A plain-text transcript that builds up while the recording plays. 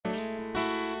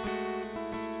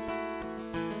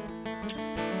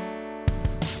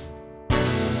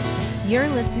You're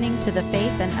listening to the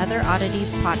Faith and Other Oddities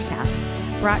podcast,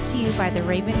 brought to you by the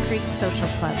Raven Creek Social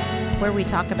Club, where we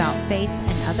talk about faith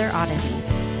and other oddities.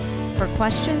 For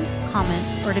questions,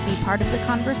 comments, or to be part of the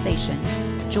conversation,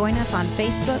 join us on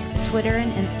Facebook, Twitter,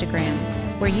 and Instagram,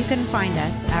 where you can find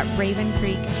us at Raven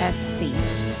Creek SC.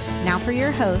 Now for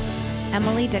your hosts,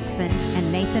 Emily Dixon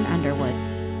and Nathan Underwood.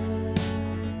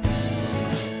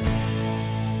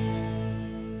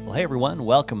 Well, hey everyone,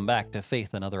 welcome back to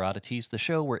Faith and Other Oddities, the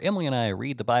show where Emily and I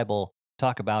read the Bible,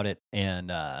 talk about it, and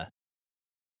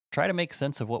try to make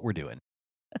sense of what we're doing.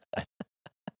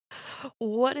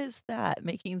 What is that?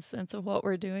 Making sense of what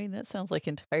we're doing? That sounds like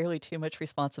entirely too much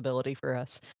responsibility for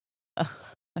us. I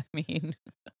mean,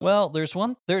 Well, there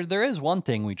is one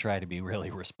thing we try to be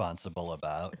really responsible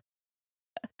about.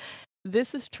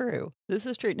 this is true. This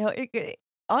is true. No,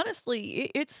 honestly,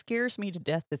 it scares me to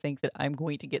death to think that I'm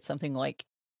going to get something like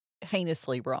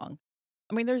heinously wrong.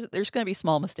 I mean, there's going to be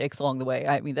small mistakes along the way.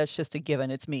 I mean, that's just a given.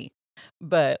 It's me.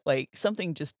 But like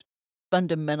something just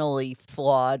fundamentally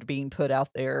flawed being put out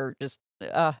there, just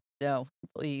no,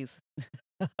 please.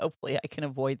 Hopefully, I can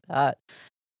avoid that.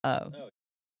 Um,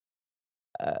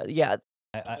 yeah,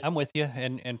 I'm with you,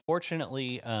 and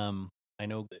fortunately, I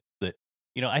know that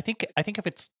I think if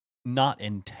it's not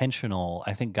intentional,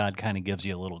 I think God kind of gives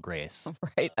you a little grace.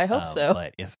 right. I hope so.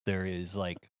 But if there is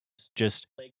like just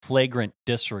flagrant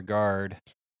disregard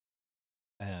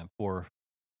for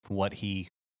what He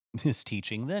is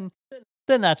teaching, then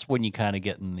that's when you kind of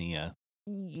get in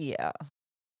Yeah.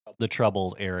 the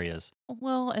troubled areas.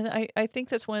 Well, and I think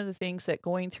that's one of the things that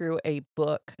going through a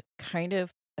book kind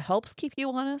of helps keep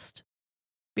you honest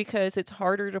because it's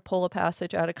harder to pull a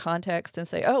passage out of context and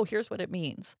say, oh, here's what it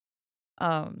means.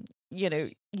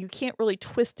 You can't really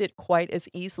twist it quite as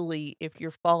easily if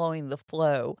you're following the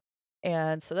flow.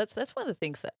 And so that's one of the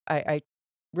things that I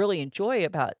really enjoy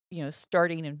about,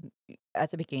 starting at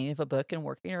the beginning of a book and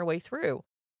working our way through.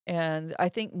 And I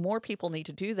think more people need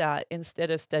to do that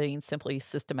instead of studying simply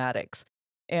systematics.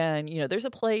 And, there's a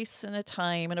place and a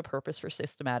time and a purpose for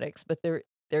systematics, but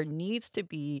there needs to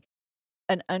be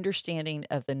an understanding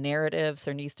of the narratives.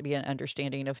 There needs to be an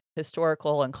understanding of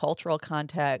historical and cultural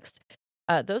context.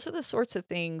 Those are the sorts of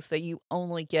things that you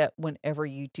only get whenever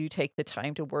you do take the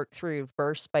time to work through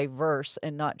verse by verse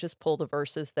and not just pull the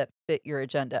verses that fit your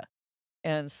agenda.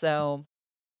 And so,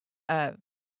 uh,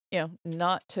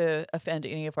 not to offend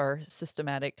any of our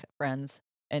systematic friends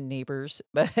and neighbors,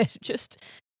 but just,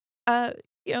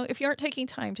 if you aren't taking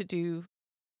time to do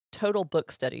total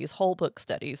book studies, whole book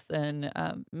studies, then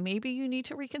maybe you need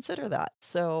to reconsider that.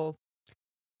 So,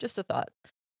 just a thought.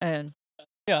 And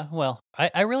Yeah, well,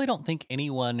 I really don't think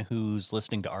anyone who's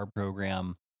listening to our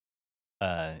program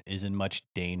is in much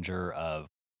danger of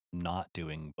not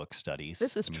doing book studies.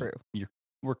 this is I mean, true.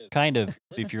 we're kind of,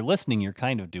 if you're listening, you're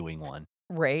kind of doing one.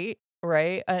 Right,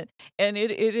 right. And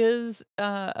it is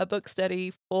a book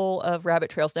study full of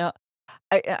rabbit trails. Now,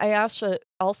 I actually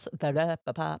also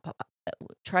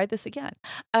try this again.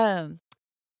 Um,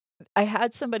 I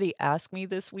had somebody ask me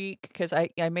this week because I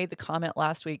made the comment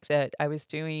last week that I was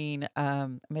doing,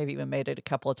 maybe even made it a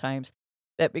couple of times,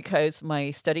 that because my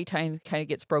study time kind of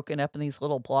gets broken up in these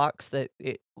little blocks, that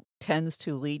it tends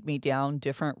to lead me down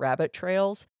different rabbit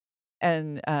trails.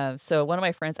 And so one of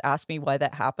my friends asked me why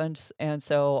that happened. And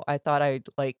so I thought I'd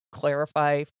like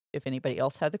clarify if anybody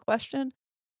else had the question.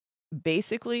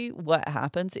 Basically, what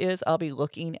happens is I'll be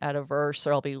looking at a verse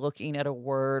or I'll be looking at a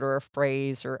word or a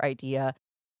phrase or idea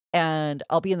and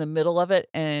I'll be in the middle of it,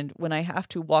 and when I have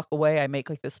to walk away, I make,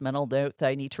 like, this mental note that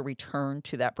I need to return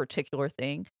to that particular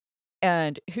thing,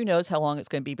 and who knows how long it's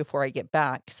gonna be before I get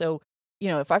back, so,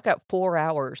 if I've got 4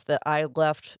 hours that I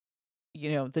left,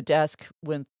 the desk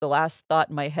when the last thought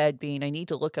in my head being, "I need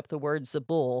to look up the word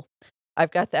Zabul,"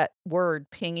 I've got that word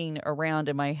pinging around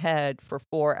in my head for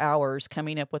 4 hours,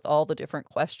 coming up with all the different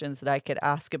questions that I could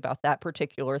ask about that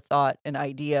particular thought and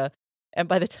idea, and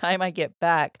by the time I get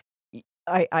back,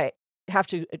 I have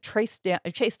to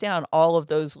chase down all of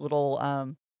those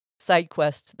little, side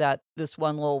quests that this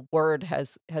one little word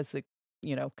has,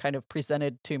 kind of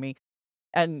presented to me,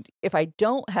 and if I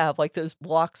don't have, like, those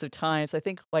blocks of times, I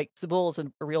think, like, Zabul is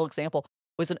a real example,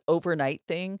 was an overnight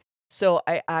thing, so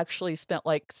I actually spent,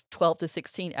 like, 12 to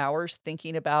 16 hours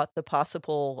thinking about the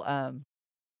possible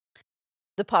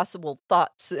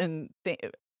thoughts and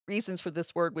reasons for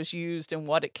this word was used and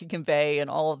what it could convey and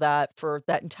all of that for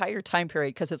that entire time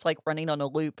period because it's like running on a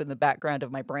loop in the background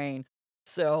of my brain.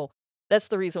 So that's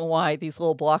the reason why these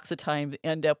little blocks of time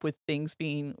end up with things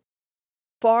being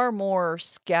far more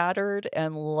scattered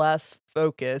and less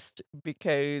focused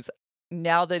because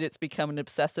now that it's become an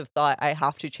obsessive thought, I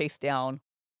have to chase down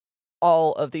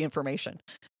all of the information.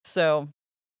 So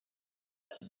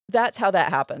that's how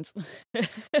that happens.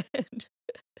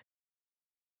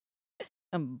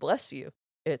 And bless you,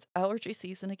 it's allergy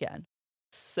season again.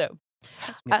 So,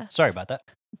 Yeah, uh, sorry about that.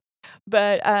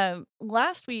 but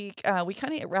last week we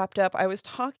kind of wrapped up. I was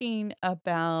talking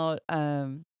about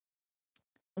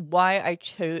why I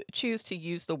choose to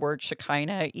use the word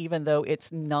Shekinah, even though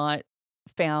it's not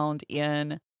found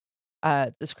in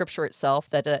the scripture itself.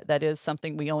 That is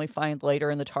something we only find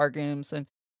later in the Targums and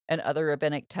other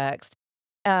rabbinic texts.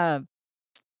 Um,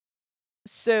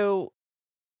 so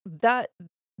that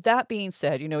that being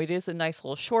said, it is a nice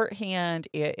little shorthand.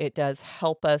 It does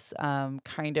help us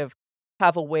kind of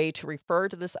have a way to refer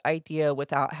to this idea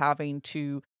without having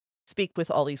to speak with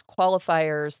all these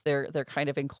qualifiers. They're kind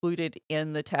of included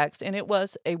in the text, and it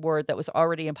was a word that was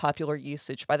already in popular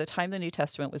usage by the time the New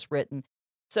Testament was written.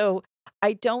 So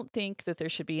I don't think that there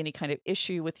should be any kind of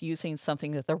issue with using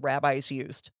something that the rabbis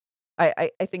used. I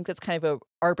think that's kind of a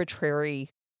arbitrary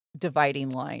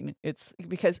dividing line. It's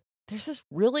because there's this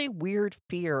really weird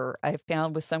fear I've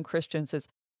found with some Christians is,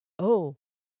 "Oh,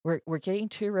 we're getting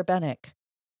too rabbinic."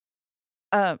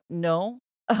 No.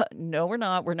 No, we're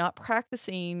not. We're not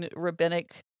practicing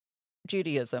rabbinic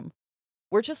Judaism.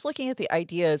 We're just looking at the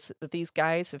ideas that these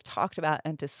guys have talked about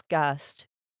and discussed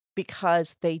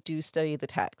because they do study the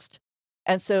text.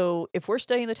 And so if we're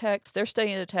studying the text, they're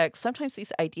studying the text, sometimes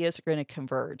these ideas are going to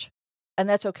converge, and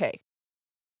that's okay.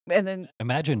 And then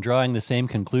Imagine drawing the same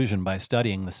conclusion by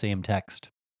studying the same text.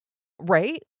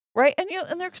 right? Right? And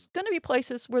and there's going to be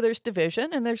places where there's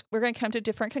division and we're going to come to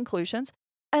different conclusions,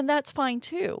 and that's fine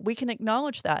too. We can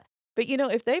acknowledge that. But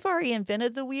if they've already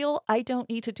invented the wheel, I don't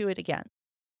need to do it again.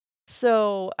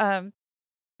 So, I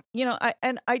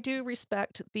do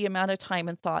respect the amount of time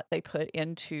and thought they put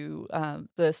into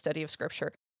the study of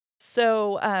scripture.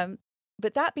 So,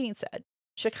 but that being said,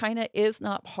 Shekinah is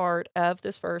not part of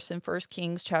this verse in First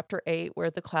Kings chapter 8,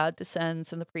 where the cloud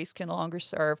descends and the priest can no longer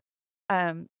serve.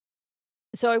 Um,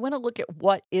 so I want to look at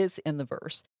what is in the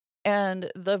verse. And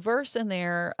the verse in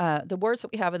there, the words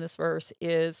that we have in this verse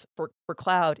is for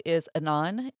cloud is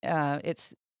anon.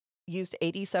 It's used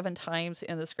 87 times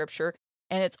in the scripture,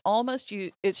 and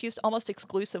it's used almost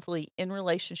exclusively in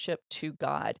relationship to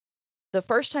God. The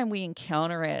first time we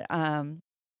encounter it,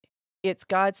 it's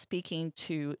God speaking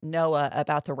to Noah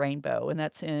about the rainbow, and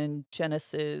that's in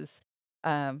Genesis.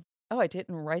 Oh, I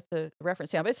didn't write the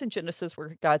reference down, but it's in Genesis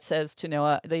where God says to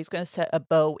Noah that he's going to set a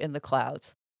bow in the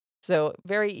clouds. So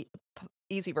very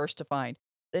easy verse to find.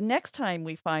 The next time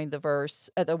we find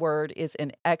the word is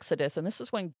in Exodus, and this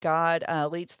is when God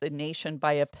leads the nation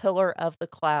by a pillar of the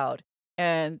cloud.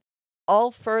 And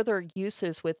all further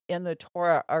uses within the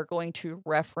Torah are going to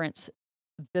reference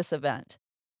this event.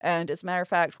 And as a matter of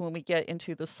fact, when we get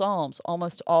into the Psalms,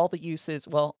 almost all the uses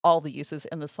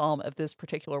in the Psalm of this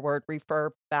particular word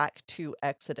refer back to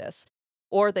Exodus,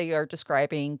 or they are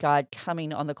describing God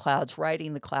coming on the clouds,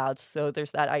 riding the clouds. So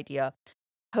there's that idea.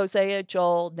 Hosea,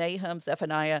 Joel, Nahum,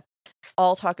 Zephaniah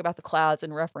all talk about the clouds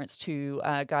in reference to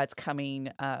God's coming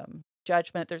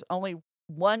judgment. There's only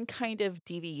one kind of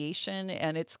deviation,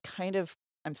 and it's kind of,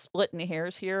 I'm splitting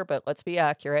hairs here, but let's be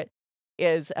accurate,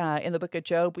 is in the book of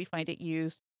Job, we find it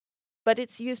used, but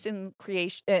it's used in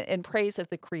creation in praise of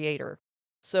the creator.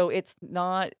 So it's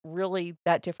not really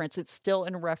that difference. It's still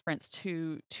in reference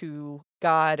to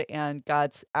God and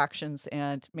God's actions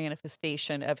and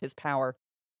manifestation of his power.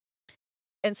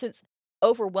 And since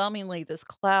overwhelmingly this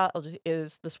cloud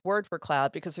is this word for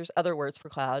cloud, because there's other words for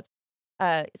clouds,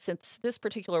 since this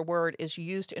particular word is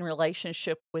used in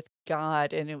relationship with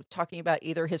God and it was talking about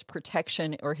either his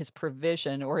protection or his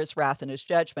provision or his wrath and his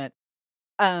judgment,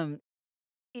 um,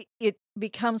 it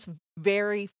becomes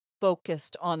very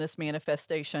focused on this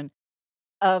manifestation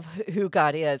of who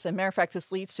God is. And matter of fact,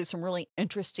 this leads to some really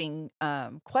interesting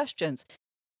questions,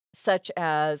 such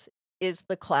as, is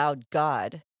the cloud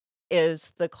God?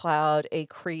 Is the cloud a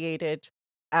created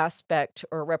aspect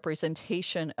or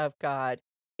representation of God?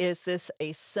 Is this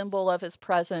a symbol of his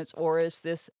presence, or is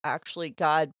this actually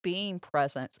God being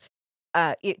present?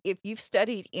 If you've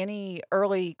studied any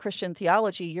early Christian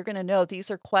theology, you're going to know these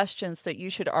are questions that you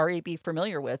should already be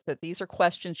familiar with, that these are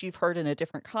questions you've heard in a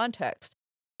different context.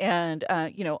 And,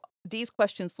 these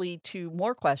questions lead to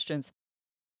more questions.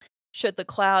 Should the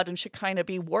cloud and Shekinah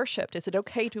be worshipped? Is it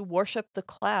okay to worship the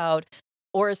cloud?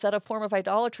 Or is that a form of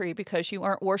idolatry because you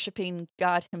aren't worshiping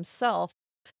God himself?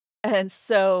 And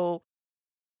so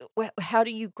how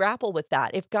do you grapple with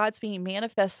that? If God's being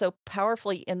manifest so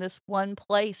powerfully in this one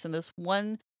place, in this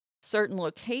one certain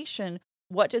location,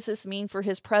 what does this mean for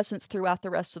his presence throughout the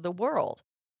rest of the world?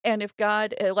 And if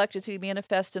God elected to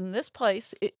manifest in this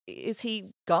place, is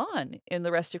he gone in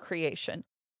the rest of creation?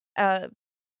 Uh,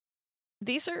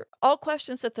 these are all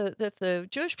questions that the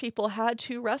Jewish people had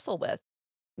to wrestle with.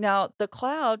 Now, the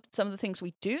cloud, some of the things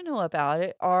we do know about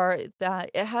it are that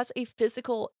it has a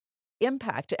physical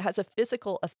impact. It has a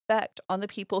physical effect on the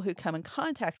people who come in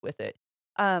contact with it.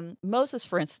 Moses,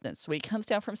 for instance, when he comes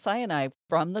down from Sinai,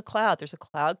 from the cloud, there's a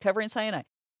cloud covering Sinai.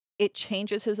 It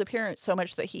changes his appearance so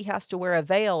much that he has to wear a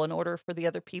veil in order for the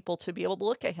other people to be able to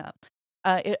look at him.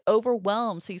 It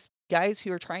overwhelms these guys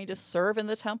who are trying to serve in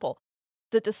the temple.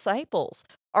 The disciples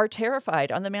are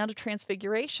terrified on the Mount of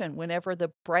Transfiguration whenever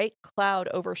the bright cloud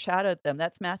overshadowed them.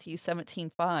 That's Matthew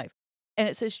 17:5. And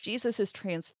it says Jesus is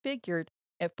transfigured,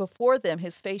 and before them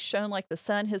his face shone like the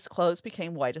sun, his clothes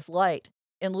became white as light.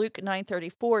 In Luke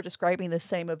 9:34, describing the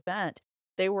same event,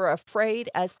 they were afraid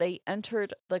as they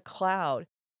entered the cloud.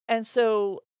 And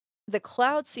so the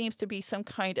cloud seems to be some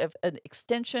kind of an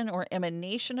extension or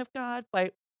emanation of God,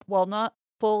 while not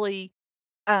fully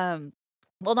um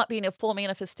while not being a full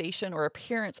manifestation or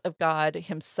appearance of God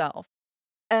himself.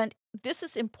 And this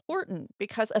is important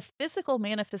because a physical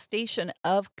manifestation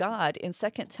of God in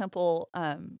Second Temple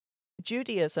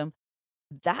Judaism,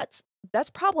 that's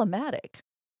problematic,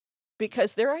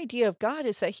 because their idea of God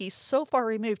is that he's so far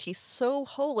removed, he's so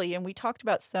holy, and we talked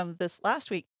about some of this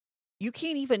last week. You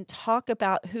can't even talk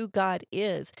about who God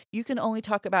is. You can only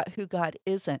talk about who God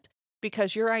isn't,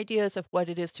 because your ideas of what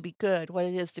it is to be good, what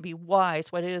it is to be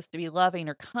wise, what it is to be loving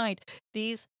or kind,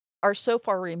 these are so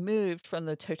far removed from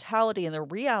the totality and the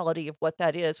reality of what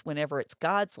that is whenever it's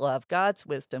God's love, God's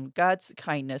wisdom, God's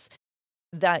kindness,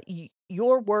 that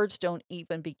your words don't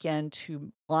even begin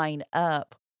to line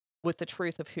up with the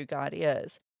truth of who God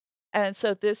is. And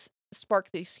so this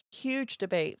sparked these huge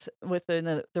debates within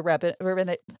the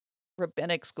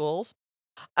rabbinic schools.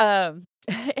 Um,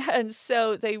 and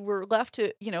so they were left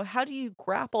to, how do you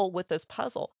grapple with this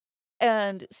puzzle?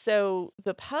 And so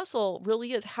the puzzle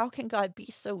really is, how can God be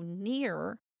so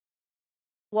near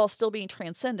while still being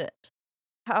transcendent?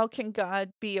 How can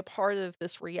God be a part of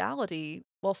this reality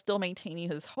while still maintaining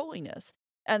his holiness?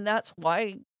 And that's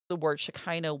why the word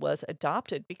Shekinah was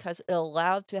adopted, because it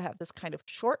allowed to have this kind of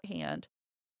shorthand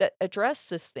that addressed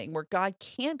this thing where God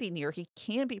can be near, he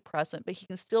can be present, but he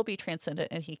can still be transcendent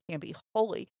and he can be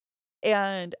holy.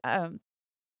 And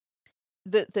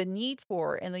the need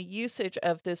for and the usage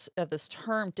of this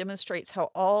term demonstrates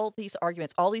how all these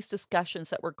arguments, all these discussions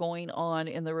that were going on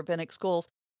in the rabbinic schools,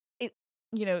 it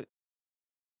you know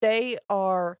they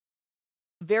are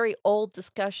very old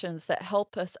discussions that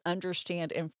help us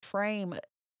understand and frame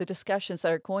the discussions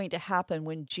that are going to happen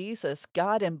when Jesus,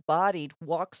 God embodied,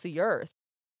 walks the earth.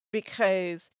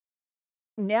 Because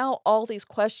now all these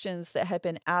questions that have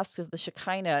been asked of the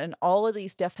Shekinah and all of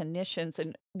these definitions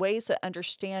and ways to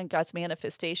understand God's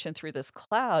manifestation through this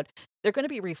cloud, they're going to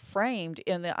be reframed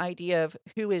in the idea of,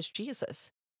 who is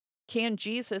Jesus? Can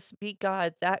Jesus be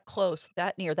God that close,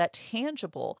 that near, that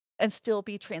tangible, and still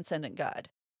be transcendent God?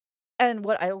 And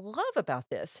what I love about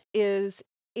this is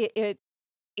it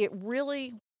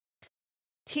really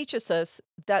teaches us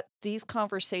that these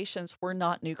conversations were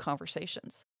not new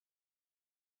conversations.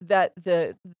 That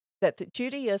the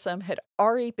Judaism had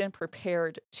already been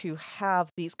prepared to have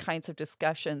these kinds of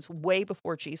discussions way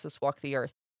before Jesus walked the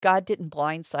earth. God didn't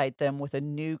blindside them with a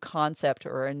new concept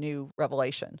or a new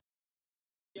revelation.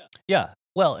 Yeah.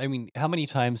 Well, I mean, how many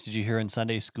times did you hear in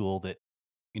Sunday school that,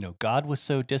 God was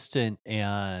so distant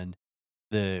and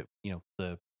the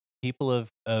people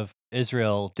of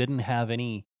Israel didn't have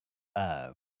any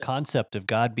uh concept of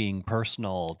God being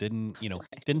personal,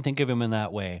 Right. didn't think of him in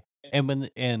that way. And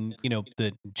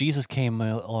the Jesus came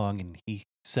along and he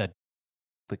said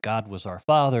that God was our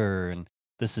father, and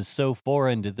this is so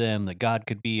foreign to them that God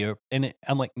could be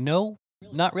I'm like, no,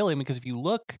 not really. Because if you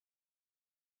look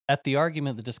at the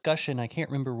argument, the discussion, I can't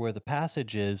remember where the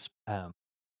passage is,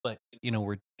 but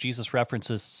where Jesus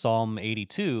references Psalm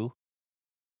 82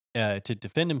 to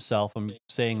defend himself and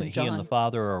saying It's that in he and the John.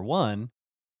 Father are one.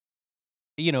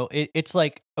 It's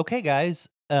like, okay, guys,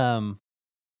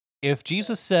 if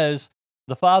Jesus says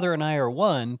the Father and I are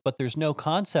one, but there's no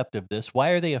concept of this, why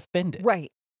are they offended?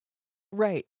 Right.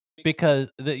 Right. Because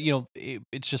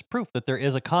it's just proof that there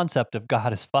is a concept of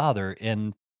God as Father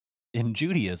in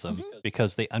Judaism, Mhm.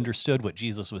 because they understood what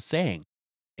Jesus was saying.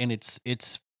 And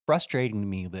it's frustrating to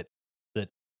me that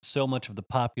so much of the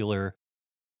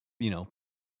you know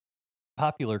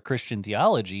popular Christian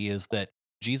theology is that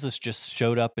Jesus just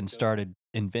showed up and started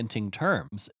inventing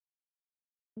terms,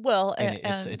 Well, and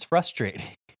it's frustrating.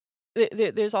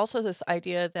 there's also this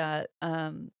idea that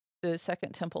the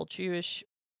Second Temple Jewish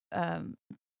um,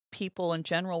 people in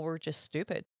general were just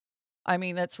stupid. I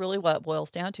mean, that's really what it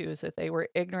boils down to, is that they were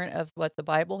ignorant of what the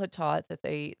Bible had taught, that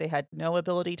they had no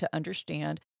ability to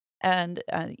understand, and,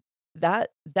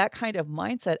 that kind of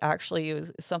mindset actually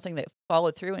is something that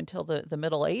followed through until the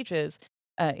Middle Ages,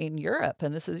 in Europe,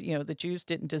 and this is, the Jews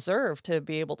didn't deserve to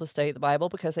be able to study the Bible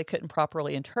because they couldn't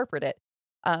properly interpret it.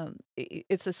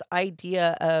 It's this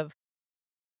idea of,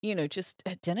 just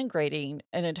denigrating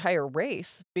an entire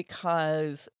race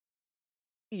because,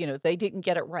 they didn't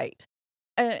get it right.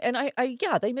 And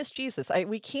yeah, they missed Jesus.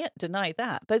 We can't deny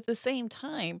that. But at the same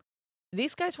time,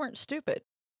 these guys weren't stupid,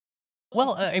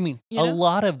 Well, I mean, you a know?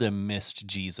 lot of them missed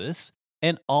Jesus,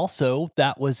 and also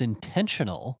that was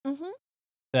intentional Mhm.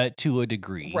 to a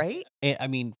degree. Right? And I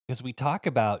mean, because we talk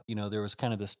about, there was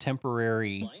kind of this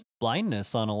temporary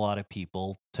blindness on a lot of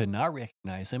people to not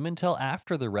recognize him until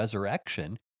after the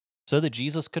resurrection, so that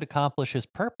Jesus could accomplish his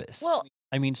purpose. Well,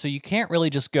 I mean, so you can't really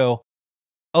just go,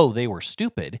 "Oh, they were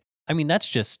stupid." I mean, that's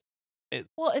just it,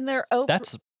 and they're over.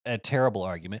 that's a terrible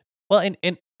argument. Well,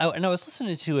 and I was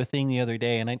listening to a thing the other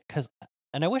day, and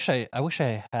I wish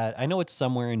I had. I know it's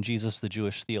somewhere in Jesus the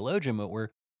Jewish Theologian, but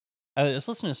where I was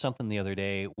listening to something the other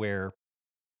day where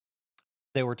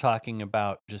they were talking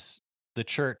about just the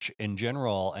church in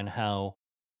general and how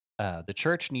the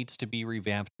church needs to be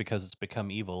revamped because it's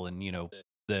become evil, and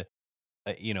the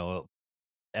uh, you know,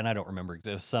 and I don't remember,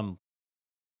 there's some,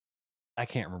 I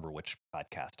can't remember which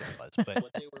podcast it was, but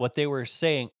what they were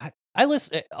saying, I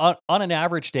listen on an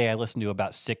average day, I listen to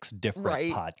about 6 different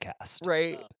Right, podcasts.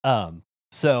 right.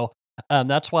 So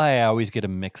that's why I always get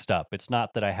them mixed up. It's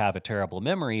not that I have a terrible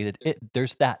memory;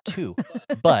 there's that too,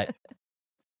 but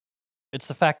it's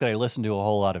the fact that I listen to a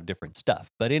whole lot of different stuff.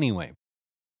 But anyway,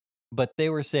 but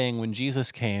they were saying when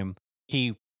Jesus came,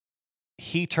 he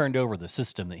he turned over the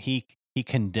system, that he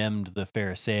condemned the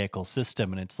Pharisaical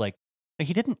system, and it's like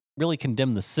he didn't really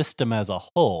condemn the system as a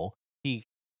whole. He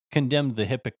condemned the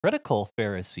hypocritical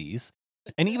Pharisees,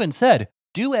 and even said,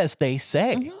 "Do as they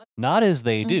say, Mhm, not as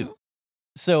they mhm. do."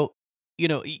 So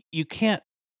you can't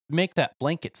make that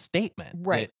blanket statement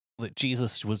Right. that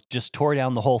Jesus was just tore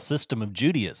down the whole system of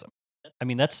Judaism. I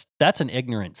mean, that's an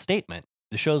ignorant statement.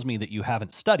 It shows me that you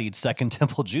haven't studied Second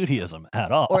Temple Judaism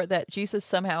at all. Or that Jesus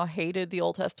somehow hated the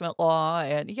Old Testament law,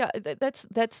 and yeah,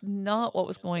 that's not what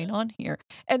was going on here.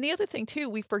 And the other thing too,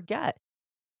 we forget,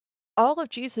 all of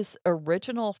Jesus'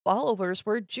 original followers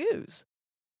were Jews.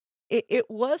 It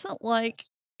wasn't like,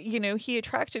 he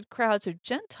attracted crowds of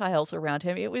Gentiles around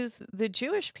him. It was the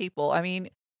Jewish people. I mean,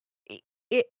 I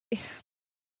it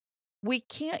we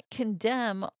can't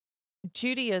condemn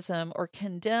Judaism or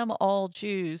condemn all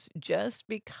Jews just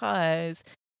because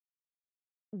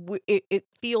it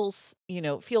feels,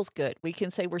 feels good. We can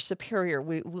say we're superior.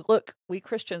 We look, we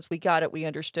Christians, we got it, we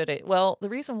understood it. Well, the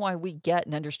reason why we get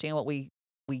and understand what we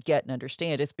get and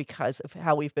understand is because of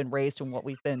how we've been raised and what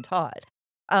we've been taught.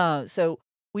 So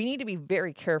we need to be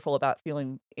very careful about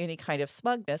feeling any kind of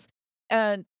smugness.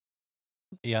 And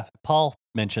Yeah, Paul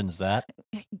mentions that.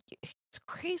 it's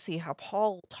crazy how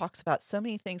Paul talks about so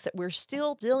many things that we're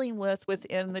still dealing with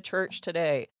within the church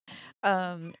today.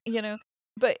 You know,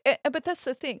 but that's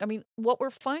the thing. I mean, what we're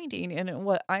finding and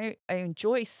what I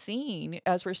enjoy seeing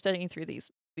as we're studying through these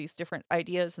different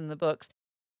ideas in the books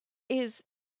is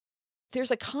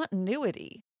there's a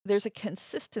continuity, there's a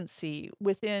consistency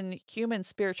within human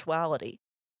spirituality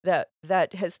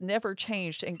that has never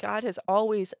changed, and God has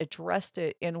always addressed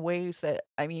it in ways that,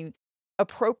 I mean,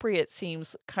 appropriate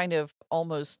seems kind of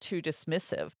almost too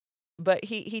dismissive, but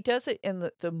he does it in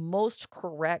the most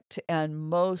correct and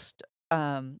most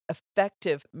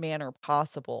effective manner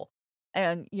possible.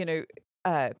 And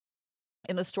uh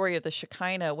in the story of the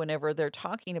Shekinah, whenever they're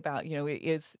talking about,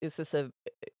 is this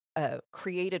a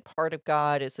created part of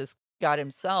God? Is this God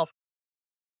himself?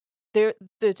 The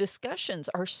discussions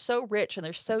are so rich and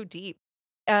they're so deep.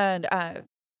 And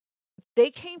they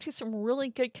came to some really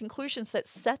good conclusions that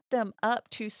set them up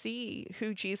to see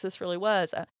who Jesus really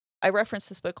was. I referenced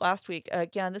this book last week.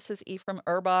 Again, this is Ephraim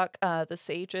Urbach, The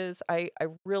Sages. I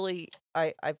really,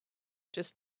 I've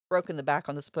just broken the back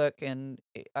on this book, and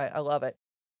I love it.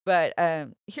 But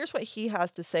here's what he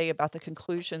has to say about the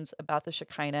conclusions about the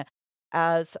Shekinah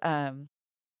as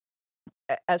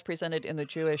as presented in the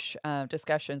Jewish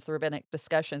discussions, the rabbinic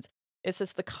discussions. It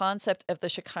says the concept of the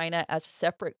Shekinah as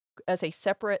a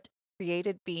separate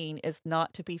created being is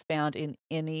not to be found in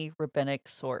any rabbinic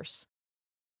source.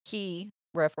 He,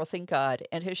 referencing God,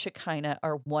 and his Shekinah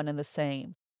are one and the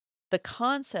same. The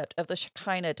concept of the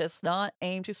Shekinah does not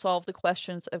aim to solve the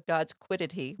questions of God's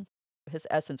quiddity, his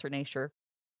essence or nature,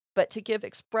 but to give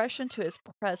expression to his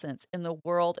presence in the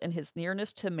world and his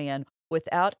nearness to man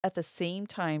without at the same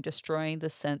time destroying the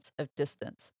sense of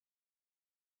distance.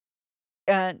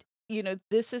 And,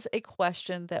 this is a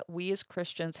question that we as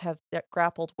Christians have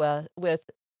grappled with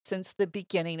since the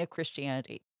beginning of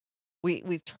Christianity.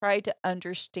 We've tried to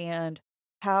understand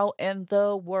how in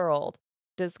the world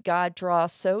does God draw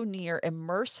so near,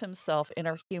 immerse himself in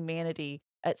our humanity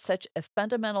at such a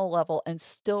fundamental level and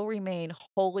still remain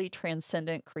holy,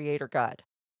 transcendent creator God?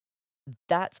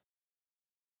 That's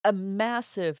a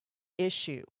massive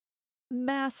issue.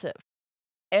 Massive.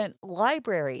 And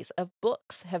libraries of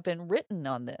books have been written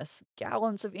on this.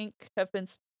 Gallons of ink have been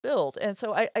spilled. And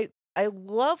so I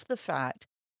love the fact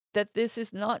that this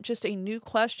is not just a new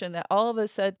question that all of a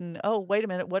sudden, oh, wait a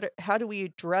minute, how do we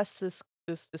address this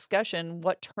discussion?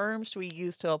 What terms do we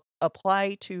use to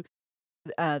apply to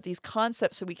these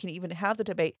concepts so we can even have the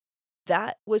debate?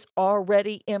 That was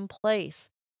already in place.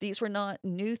 These were not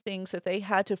new things that they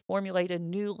had to formulate a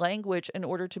new language in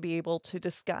order to be able to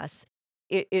discuss.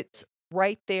 It's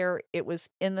right there. It was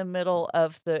in the middle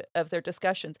of their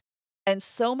discussions. And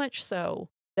so much so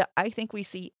that I think we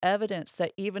see evidence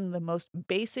that even the most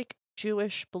basic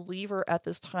Jewish believer at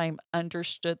this time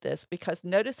understood this, because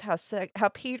notice how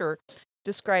Peter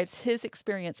describes his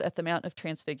experience at the Mount of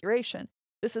Transfiguration.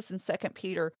 This is in 2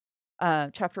 Peter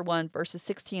chapter 1, verses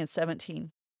 16 and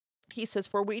 17. He says,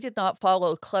 "For we did not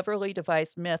follow cleverly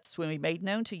devised myths when we made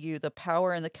known to you the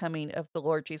power and the coming of the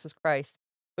Lord Jesus Christ,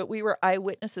 but we were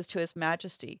eyewitnesses to his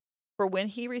majesty. For when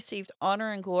he received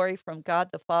honor and glory from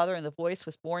God the Father, and the voice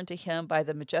was borne to him by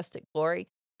the majestic glory,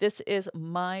 'This is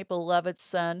my beloved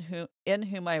Son,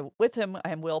 with whom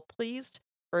I am well pleased.'"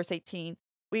 Verse 18,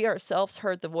 "We ourselves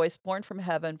heard the voice borne from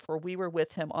heaven, for we were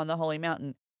with him on the holy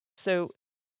mountain." So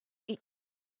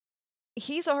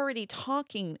he's already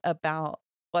talking about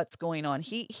what's going on.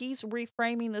 He's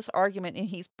reframing this argument, and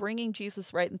he's bringing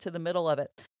Jesus right into the middle of it.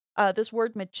 This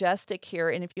word majestic here,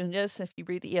 and if you notice, if you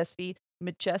read the ESV,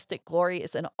 majestic glory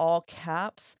is in all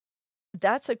caps.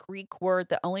 That's a Greek word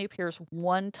that only appears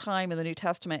one time in the New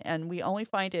Testament, and we only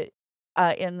find it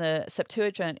in the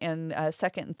Septuagint in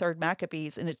Second and Third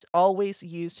Maccabees, and it's always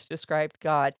used to describe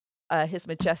God, his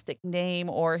majestic name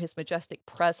or his majestic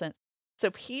presence. So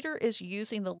Peter is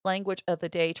using the language of the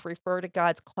day to refer to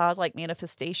God's cloud-like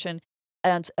manifestation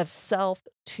and of self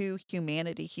to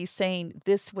humanity. He's saying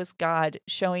this was God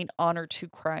showing honor to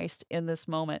Christ in this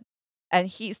moment, and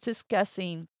he's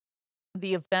discussing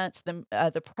the events,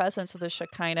 the presence of the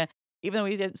Shekinah. Even though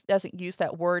he doesn't use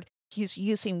that word, he's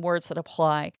using words that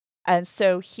apply. And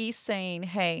so he's saying,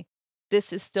 hey,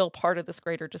 this is still part of this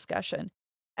greater discussion.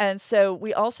 And so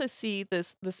we also see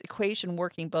this equation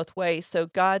working both ways. So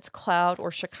God's cloud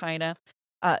or Shekinah,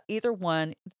 either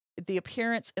one, the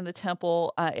appearance in the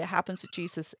temple, it happens at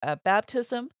Jesus'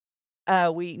 baptism.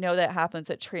 We know that happens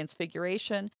at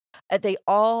transfiguration. They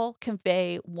all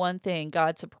convey one thing,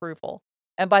 God's approval.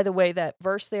 And by the way, that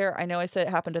verse there, I know I said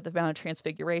it happened at the Mount of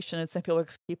Transfiguration, and some people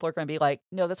are going to be like,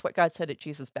 no, that's what God said at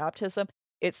Jesus' baptism.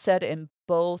 It's said in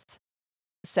both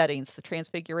settings, the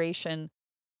transfiguration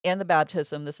and the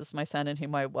baptism. This is my son in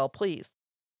whom I am well pleased.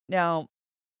 Now,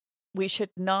 we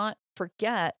should not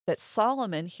forget that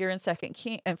Solomon here in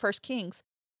First Kings,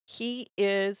 he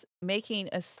is making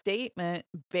a statement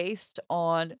based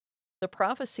on the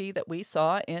prophecy that we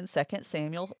saw in 2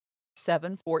 Samuel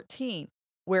 7:14,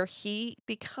 where he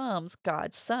becomes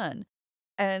God's son.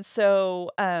 And so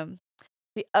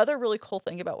the other really cool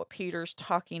thing about what Peter's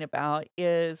talking about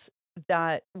is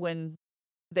that when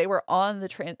they were on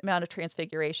the Mount of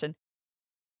Transfiguration,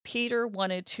 Peter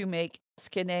wanted to make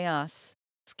skineos.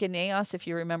 Skineos, if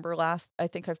you remember I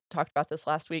think I've talked about this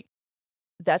last week.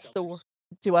 That's the word.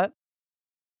 Do what?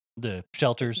 The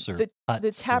shelters or The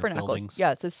huts or tabernacle. buildings.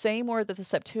 Yeah, it's the same word that the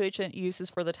Septuagint uses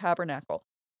for the tabernacle.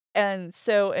 And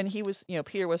so, and he was,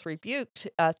 Peter was rebuked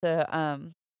at the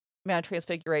Mount of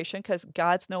Transfiguration because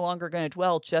God's no longer going to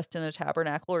dwell just in a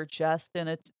tabernacle or just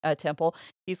in a temple.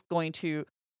 He's going to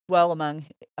dwell among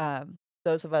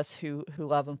those of us who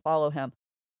love and follow him.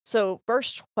 So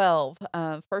verse 12,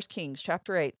 1 Kings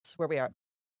chapter 8 is where we are.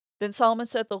 Then Solomon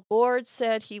said, "The Lord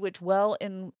said he would dwell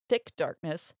in thick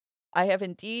darkness. I have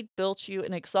indeed built you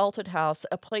an exalted house,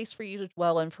 a place for you to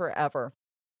dwell in forever."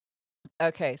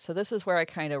 Okay, so this is where I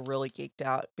kind of really geeked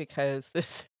out because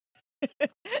this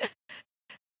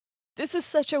this is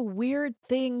such a weird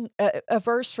thing, a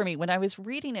verse for me. When I was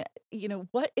reading it,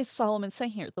 what is Solomon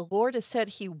saying here? The Lord has said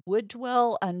he would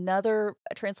dwell. Another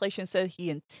translation said he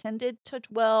intended to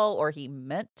dwell or he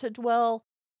meant to dwell.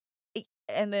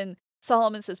 And then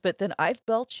Solomon says, "But then I've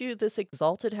built you this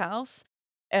exalted house,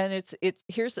 and it's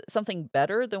here's something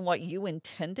better than what you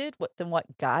intended, than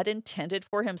what God intended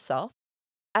for himself."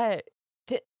 I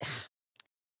th-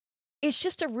 it's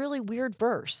just a really weird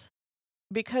verse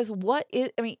because I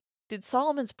mean, did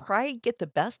Solomon's pride get the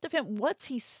best of him? What's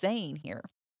he saying here?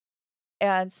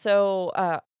 And so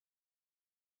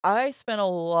I spent a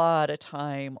lot of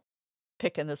time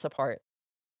picking this apart.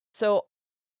 So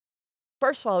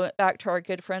first of all, I went back to our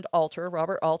good friend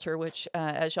Robert Alter, which,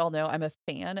 as y'all know, I'm a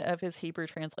fan of his Hebrew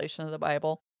translation of the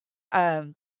Bible.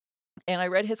 Um, and I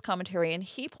read his commentary, and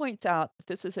he points out that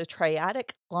this is a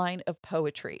triadic line of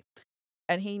poetry.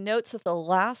 And he notes that the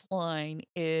last line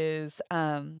is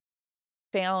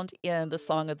found in the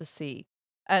Song of the Sea.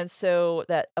 And so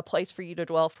that a place for you to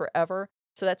dwell forever.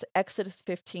 So that's Exodus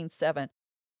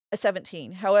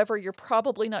 17. However, you're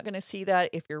probably not going to see that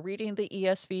if you're reading the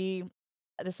ESV.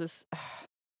 This is,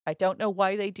 I don't know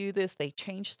why they do this. They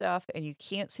change stuff and you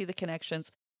can't see the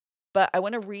connections. But I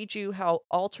want to read you how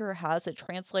Alter has it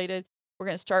translated. We're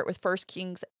going to start with 1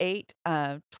 Kings 8,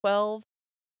 12.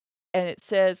 And it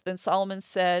says, Then Solomon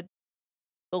said,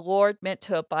 The Lord meant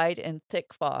to abide in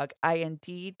thick fog. I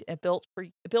indeed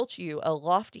built you a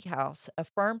lofty house, a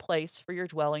firm place for your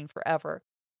dwelling forever.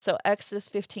 So Exodus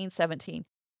 15:17.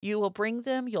 You will bring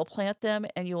them, you'll plant them,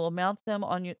 and you will mount them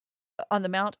on the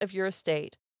mount of your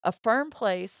estate, a firm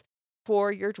place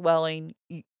for your dwelling.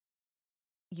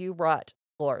 You wrought,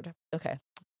 Lord. Okay,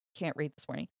 can't read this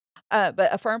morning.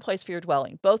 But a firm place for your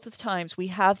dwelling. Both of the times we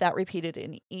have that repeated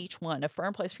in each one, a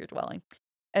firm place for your dwelling.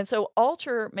 And so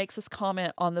Alter makes this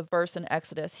comment on the verse in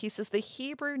Exodus. He says the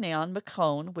Hebrew noun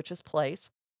makon, which is place,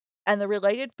 and the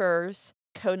related verse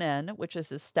konen, which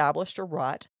is established or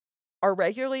wrought, are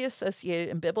regularly associated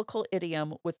in biblical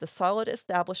idiom with the solid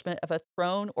establishment of a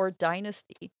throne or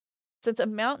dynasty. Since a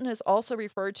mountain is also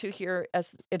referred to here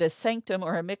as it is sanctum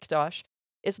or a mikdash,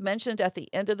 is mentioned at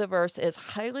the end of the verse, it is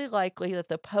highly likely that what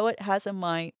the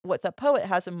poet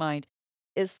has in mind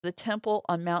is the temple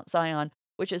on Mount Zion,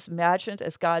 which is imagined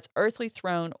as God's earthly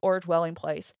throne or dwelling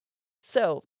place.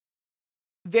 So,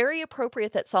 very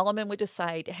appropriate that Solomon would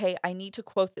decide, hey, I need to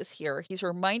quote this here. He's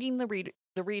reminding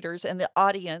the readers and the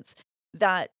audience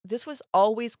that this was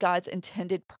always God's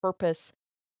intended purpose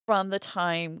from the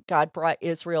time God brought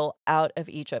Israel out of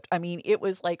Egypt. I mean, it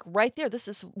was like right there. This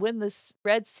is when this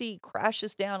Red Sea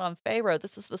crashes down on Pharaoh.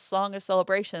 This is the song of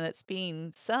celebration that's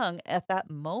being sung at that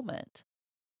moment.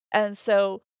 And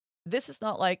so this is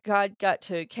not like God got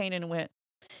to Canaan and went,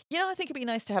 I think it'd be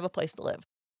nice to have a place to live.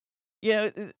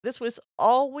 This was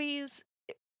always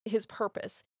his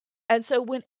purpose. And so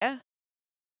when a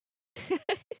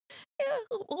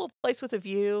little place with a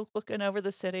view looking over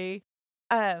the city.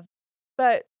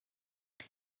 But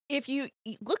if you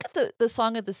look at the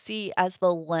Song of the Sea as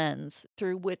the lens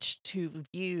through which to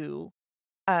view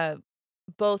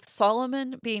both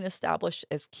Solomon being established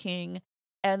as king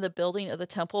and the building of the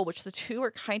temple, which the two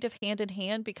are kind of hand in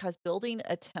hand because building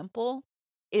a temple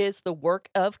is the work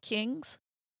of kings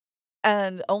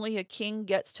and only a king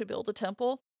gets to build a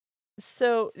temple.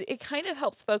 So it kind of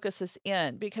helps focus us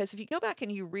in because if you go back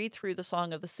and you read through the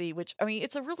Song of the Sea, which I mean,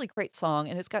 it's a really great song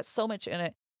and it's got so much in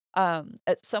it.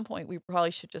 At some point we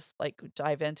probably should just like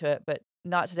dive into it, but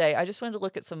not today. I just wanted to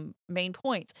look at some main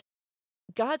points.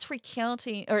 It's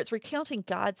recounting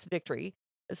God's victory.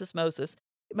 This is Moses.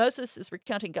 Moses is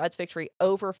recounting God's victory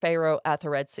over Pharaoh at the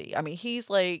Red Sea. I mean, he's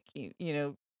like,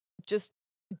 just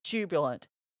jubilant.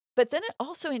 But then it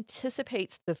also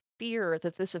anticipates the fear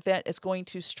that this event is going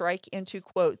to strike into,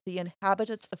 quote, the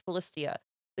inhabitants of Philistia,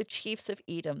 the chiefs of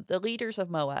Edom, the leaders of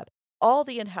Moab, all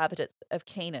the inhabitants of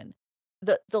Canaan.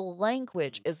 The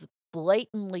language is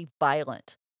blatantly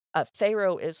violent.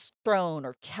 Pharaoh is thrown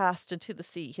or cast into the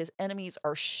sea. His enemies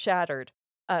are shattered.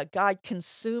 God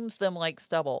consumes them like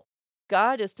stubble.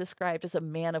 God is described as a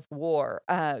man of war,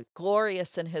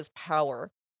 glorious in his power.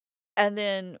 And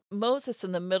then Moses,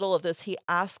 in the middle of this, he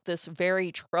asked this very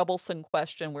troublesome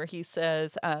question where he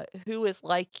says, who is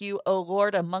like you, O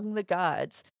Lord, among the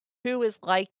gods? Who is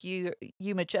like you,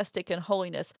 you majestic in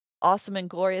holiness, awesome in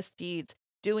glorious deeds,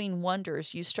 doing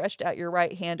wonders? You stretched out your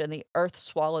right hand and the earth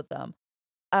swallowed them.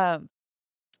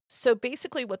 So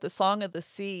basically what the Song of the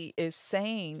Sea is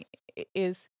saying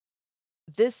is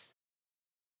this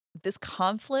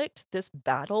conflict, this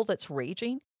battle that's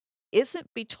raging,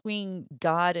 isn't between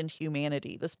God and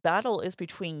humanity. This battle is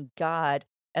between God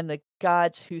and the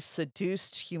gods who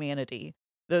seduced humanity,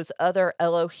 those other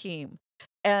Elohim.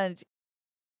 And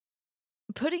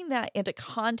putting that into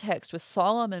context with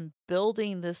Solomon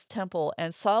building this temple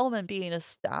and Solomon being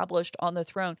established on the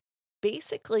throne,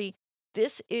 basically,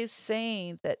 this is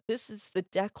saying that this is the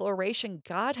declaration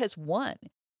God has won.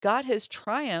 God has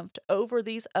triumphed over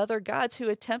these other gods who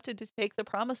attempted to take the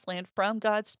promised land from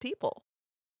God's people.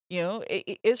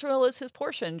 Israel is his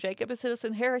portion. Jacob is his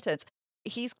inheritance.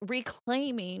 He's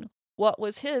reclaiming what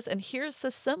was his. And here's the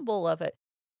symbol of it.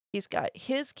 He's got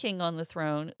his king on the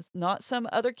throne, not some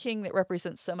other king that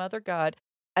represents some other god,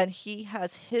 and he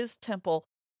has his temple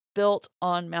built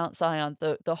on Mount Zion,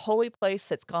 the holy place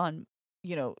that's gone,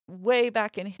 way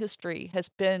back in history, has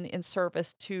been in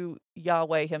service to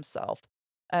Yahweh himself.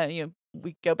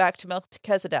 We go back to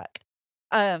Melchizedek.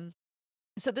 Um,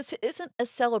 so this isn't a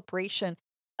celebration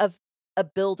of a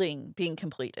building being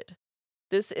completed.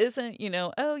 This isn't,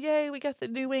 oh, yay, we got the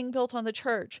new wing built on the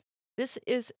church. This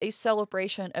is a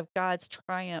celebration of God's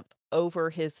triumph over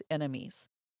his enemies.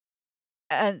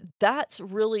 And that's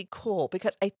really cool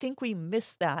because I think we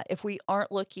miss that if we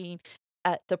aren't looking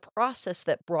at the process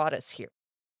that brought us here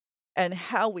and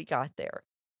how we got there.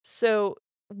 So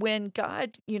when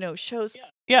God, shows.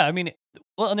 Yeah, I mean,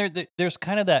 well, and there's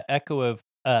kind of that echo of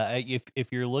if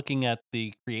you're looking at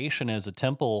the creation as a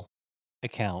temple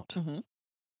account, Mhm.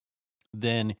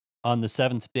 then on the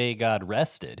seventh day God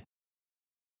rested,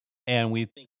 and we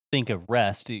think of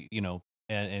rest,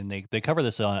 and they cover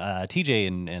this on TJ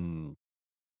and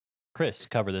Chris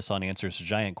cover this on Answers to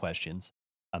Giant Questions.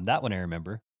 That one I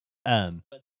remember.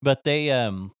 But they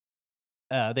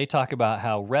talk about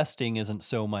how resting isn't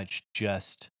so much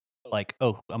just like,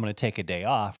 oh, I'm going to take a day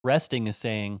off. Resting is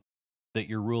saying that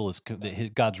your rule is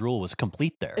God's rule was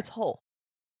complete there. It's whole.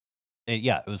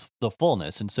 Yeah, it was the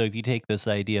fullness. And so if you take this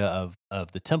idea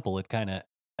of the temple, it kind of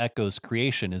echoes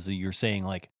creation, as you're saying,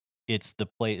 like it's the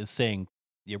place is saying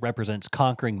it represents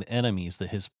conquering the enemies,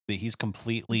 that he's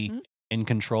completely Mhm. in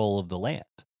control of the land.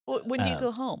 When do you Um,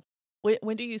 go home?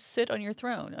 When do you sit on your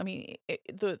throne? I mean,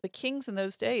 the kings in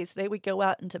those days, they would go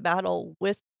out into battle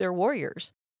with their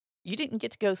warriors. You didn't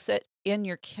get to go sit in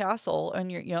your castle on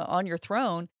on your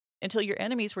throne until your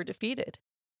enemies were defeated.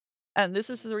 And this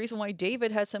is the reason why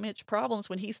David had so much problems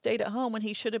when he stayed at home when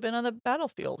he should have been on the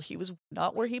battlefield. He was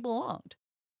not where he belonged.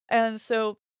 And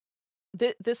so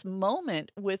this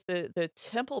moment with the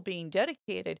temple being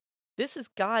dedicated, this is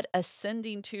God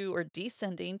ascending to or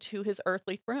descending to his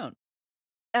earthly throne.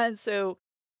 And so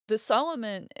the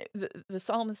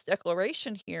Solomon's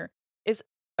declaration here is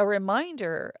a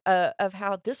reminder of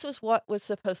how this was what was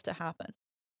supposed to happen.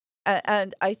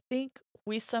 And I think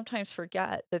we sometimes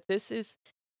forget that this is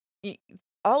y-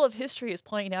 all of history is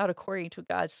playing out according to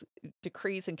God's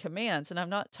decrees and commands. And I'm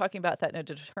not talking about that in a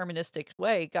deterministic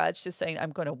way. God's just saying,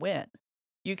 I'm going to win.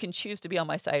 You can choose to be on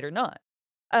my side or not.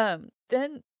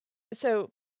 Then,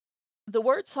 so the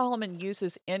word Solomon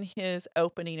uses in his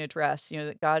opening address,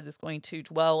 that God is going to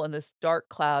dwell in this dark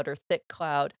cloud or thick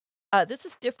cloud. This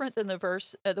is different than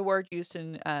the word used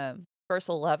in verse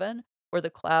 11, where the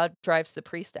cloud drives the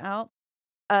priest out.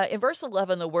 In verse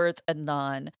 11, the word's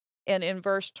anon, and in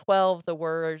verse 12, the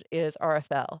word is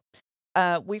arafel.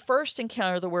 We first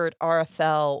encounter the word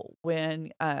arafel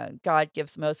when God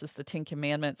gives Moses the Ten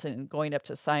Commandments and going up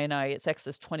to Sinai. It's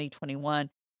Exodus 20:21.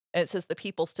 And it says, the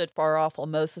people stood far off while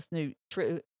Moses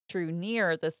drew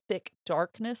near. The thick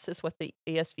darkness is what the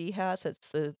ESV has. It's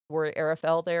the word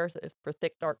arafel there for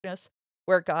thick darkness,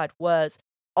 where God was.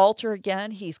 Altar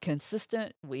again, he's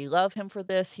consistent. We love him for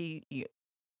this.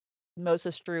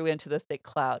 Moses drew into the thick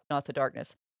cloud, not the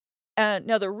darkness.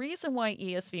 Now, the reason why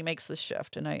ESV makes this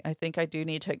shift, and I think I do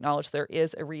need to acknowledge there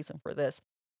is a reason for this,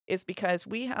 is because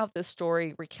we have this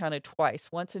story recounted twice,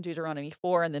 once in Deuteronomy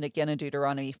 4 and then again in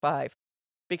Deuteronomy 5,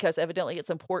 because evidently it's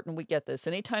important we get this.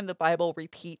 Anytime the Bible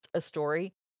repeats a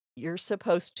story, you're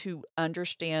supposed to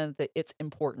understand that it's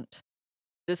important.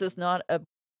 This is not a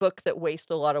book that wastes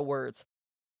a lot of words.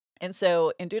 And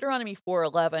so in Deuteronomy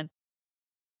 4:11,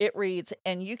 it reads,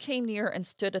 "And you came near and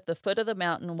stood at the foot of the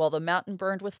mountain while the mountain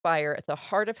burned with fire at the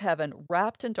heart of heaven,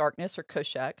 wrapped in darkness or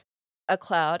kushak, a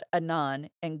cloud, anon,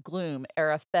 and gloom,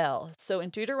 arafel." So in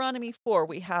Deuteronomy 4,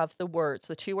 we have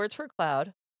the two words for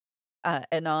cloud,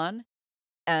 anon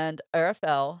and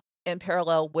arafel, in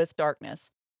parallel with darkness.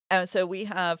 And so we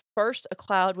have first a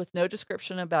cloud with no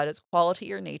description about its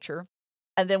quality or nature.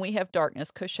 And then we have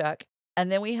darkness, kushak.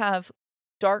 And then we have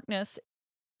darkness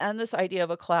and this idea of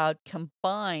a cloud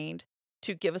combined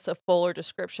to give us a fuller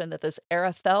description that this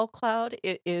Arafel cloud,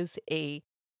 it is a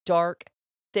dark,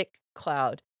 thick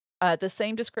cloud. The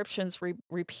same descriptions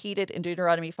repeated in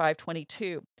Deuteronomy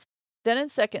 5:22. Then in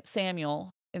 2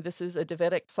 Samuel, and this is a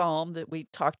Davidic psalm that we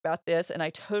talked about this, and I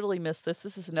totally missed this.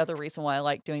 This is another reason why I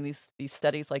like doing these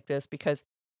studies like this, because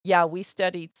yeah, we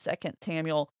studied 2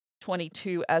 Samuel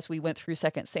 22 as we went through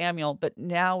 2 Samuel, but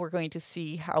now we're going to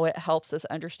see how it helps us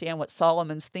understand what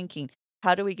Solomon's thinking.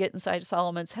 How do we get inside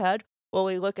Solomon's head? Well,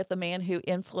 we look at the man who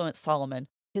influenced Solomon,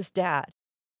 his dad.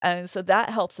 And so that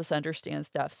helps us understand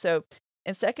stuff. So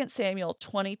in 2 Samuel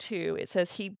 22, it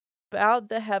says, "He bowed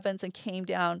the heavens and came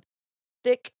down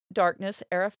thick darkness,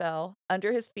 Araphel.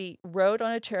 Under his feet rode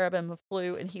on a cherubim and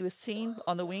flew, and he was seen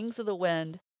on the wings of the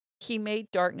wind. He made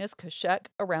darkness, Koshek,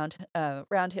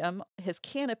 around him, his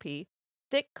canopy,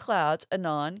 thick clouds,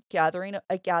 anon,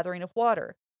 a gathering of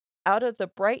water. Out of the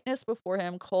brightness before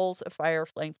him, coals of fire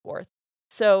flame forth.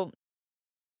 So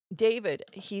David,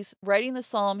 he's writing the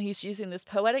psalm, he's using this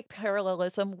poetic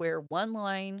parallelism where one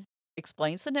line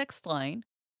explains the next line,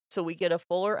 so we get a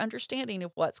fuller understanding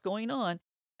of what's going on,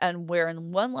 and where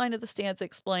in one line of the stanza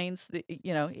explains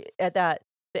that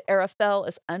the Araphel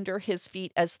is under his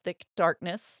feet as thick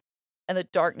darkness, and the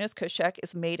darkness, Koshek,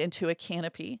 is made into a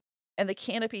canopy, and the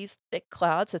canopy's thick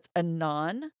clouds, it's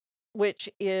anon, which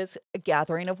is a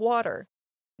gathering of water.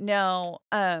 Now,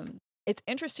 it's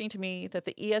interesting to me that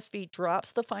the ESV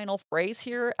drops the final phrase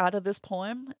here out of this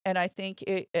poem, and I think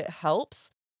it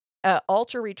helps.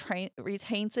 Alter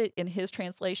retains it in his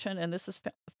translation, and this is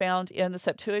found in the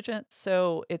Septuagint.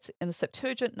 So it's in the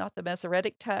Septuagint, not the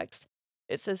Masoretic text.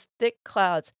 It says thick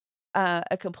clouds,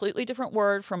 a completely different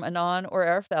word from anon or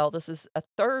araphel. This is a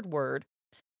third word,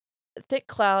 thick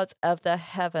clouds of the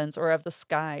heavens or of the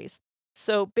skies.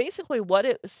 So basically, what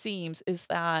it seems is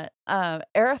that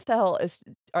Araphel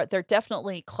they're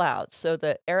definitely clouds. So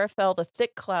the Araphel, the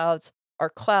thick clouds, are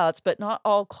clouds, but not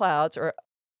all clouds are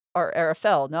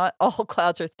Araphel. Not all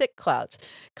clouds are thick clouds.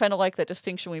 Kind of like the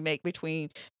distinction we make between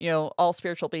all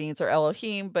spiritual beings are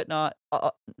Elohim, but not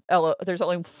there's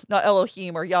only not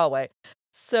Elohim or Yahweh.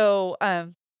 So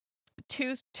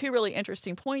two really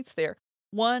interesting points there.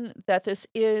 One, that this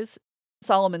is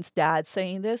Solomon's dad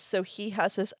saying this, so he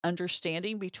has this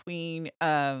understanding between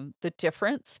the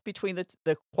difference between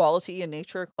the quality and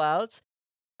nature of clouds.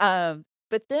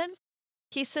 But then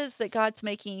he says that God's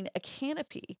making a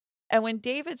canopy. And when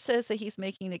David says that he's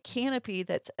making a canopy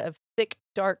that's of thick,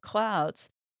 dark clouds,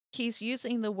 he's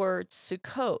using the word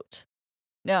Sukkot.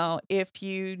 Now, if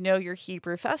you know your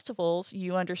Hebrew festivals,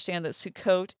 you understand that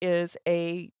Sukkot is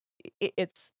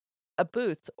it's a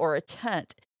booth or a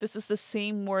tent. This is the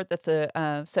same word that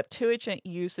the Septuagint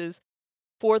uses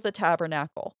for the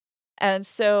tabernacle. And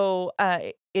so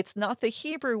it's not the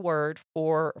Hebrew word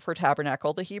for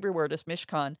tabernacle. The Hebrew word is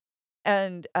mishkan.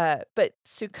 And but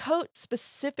Sukkot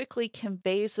specifically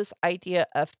conveys this idea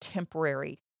of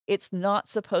temporary. It's not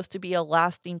supposed to be a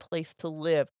lasting place to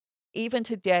live. Even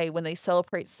today, when they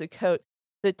celebrate Sukkot,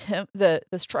 the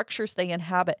structures they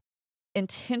inhabit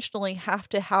intentionally have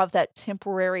to have that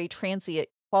temporary transient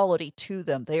quality to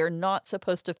them. They are not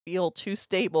supposed to feel too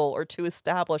stable or too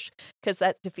established, because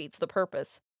that defeats the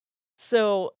purpose.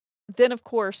 So then, of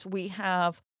course, we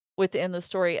have within the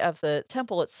story of the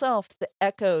temple itself the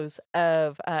echoes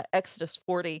of Exodus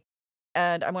 40.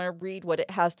 And I'm going to read what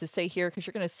it has to say here, because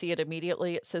you're going to see it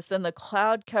immediately. It says, "Then the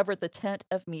cloud covered the tent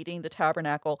of meeting, the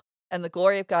tabernacle, and the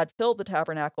glory of God filled the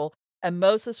tabernacle. And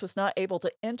Moses was not able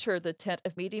to enter the tent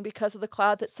of meeting because of the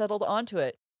cloud that settled onto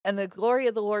it. And the glory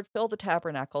of the Lord filled the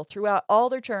tabernacle. Throughout all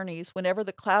their journeys, whenever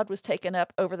the cloud was taken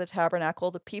up over the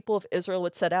tabernacle, the people of Israel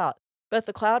would set out. But if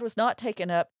the cloud was not taken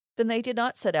up, then they did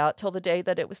not set out till the day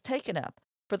that it was taken up.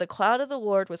 For the cloud of the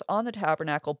Lord was on the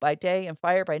tabernacle by day and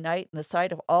fire by night in the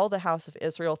sight of all the house of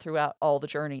Israel throughout all the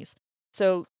journeys."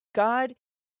 So God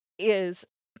is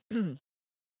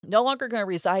no longer going to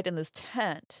reside in this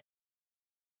tent,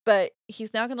 but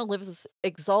he's now going to live in this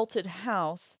exalted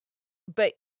house.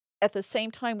 But at the same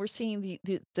time, we're seeing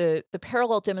the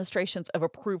parallel demonstrations of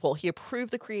approval. He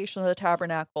approved the creation of the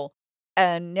tabernacle,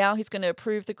 and now he's going to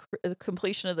approve the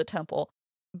completion of the temple.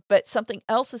 But something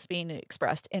else is being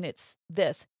expressed, and it's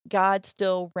this: God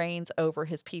still reigns over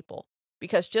his people.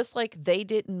 Because just like they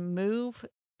didn't move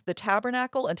the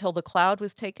tabernacle until the cloud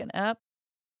was taken up,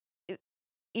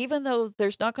 even though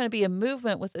there's not going to be a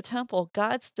movement with the temple,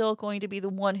 God's still going to be the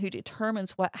one who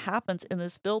determines what happens in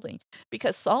this building.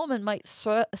 Because Solomon might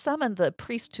summon the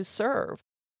priest to serve,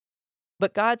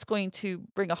 but God's going to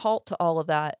bring a halt to all of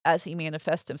that as he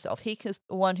manifests himself. He is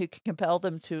the one who can compel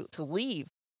them to leave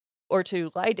or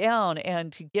to lie down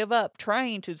and to give up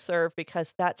trying to serve,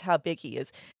 because that's how big he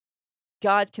is.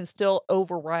 God can still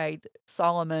override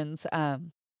Solomon's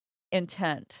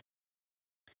intent.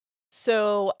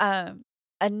 So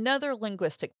another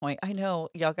linguistic point. I know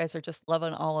y'all guys are just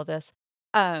loving all of this.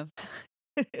 Another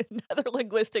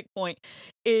linguistic point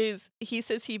is he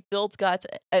says he builds God's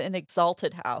an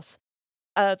exalted house.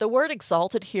 The word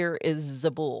exalted here is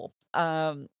Zabul.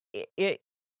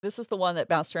 This is the one that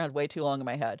bounced around way too long in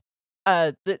my head.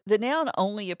 The noun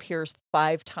only appears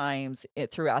 5 times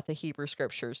throughout the Hebrew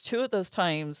scriptures. 2 of those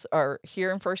times are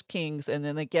here in 1 Kings, and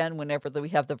then again whenever we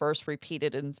have the verse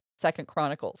repeated in 2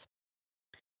 Chronicles.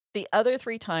 The other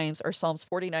 3 times are Psalms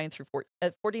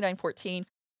 49:14,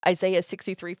 Isaiah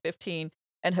 63:15,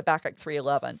 and Habakkuk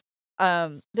 3:11.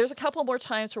 There's a couple more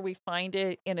times where we find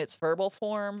it in its verbal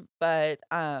form, but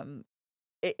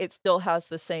it still has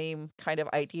the same kind of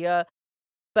idea.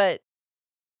 But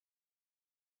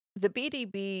the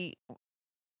BDB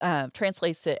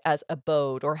translates it as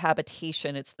abode or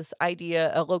habitation. It's this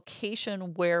idea, a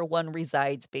location where one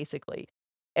resides, basically.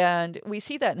 And we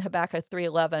see that in Habakkuk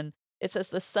 3:11. It says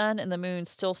the sun and the moon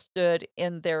still stood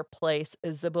in their place.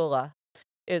 Zebullah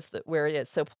is where it is.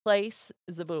 So place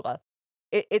Zebullah.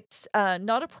 It's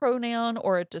not a pronoun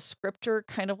or a descriptor,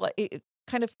 kind of like it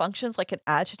kind of functions like an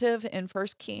adjective in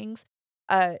First Kings.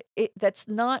 That's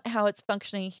not how it's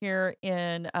functioning here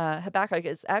in Habakkuk.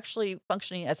 It's actually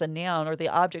functioning as a noun or the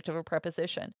object of a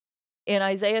preposition. In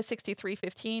Isaiah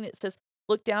 63:15, it says,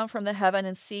 "Look down from the heaven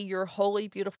and see your holy,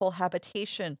 beautiful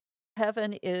habitation."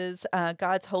 Heaven is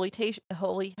God's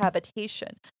holy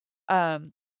habitation.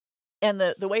 Um, and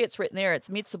the way it's written there, it's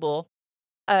mitzvah,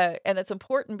 and that's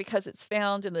important because it's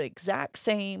found in the exact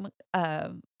same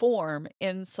form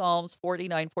in Psalms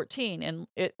 49:14, and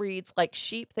it reads, "Like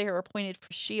sheep they are appointed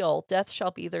for Sheol, death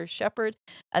shall be their shepherd,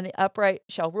 and the upright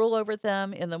shall rule over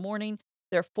them in the morning.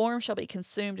 Their form shall be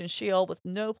consumed in Sheol with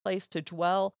no place to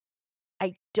dwell."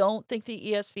 I don't think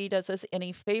the ESV does us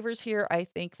any favors here. I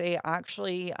think they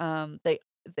actually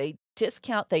they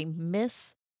discount, they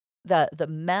miss the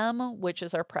mem, which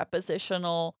is our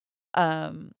prepositional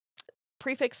um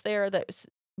prefix there that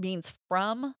means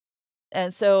from.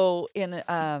 And so in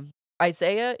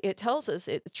Isaiah, it tells us,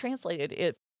 it's translated,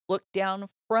 it look down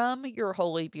from your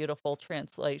holy, beautiful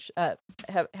translation,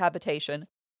 habitation.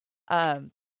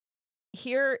 Um,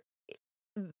 Here,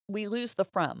 we lose the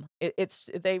from.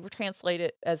 They translate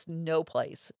it as no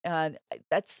place, and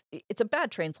it's a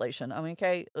bad translation. I mean,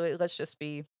 okay, let's just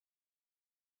be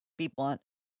blunt.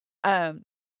 Um,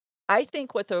 I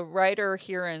think what the writer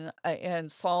here in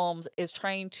Psalms is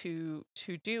trying to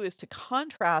do is to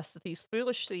contrast that these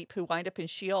foolish sheep who wind up in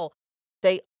Sheol,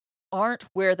 they aren't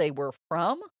where they were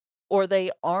from, or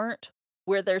they aren't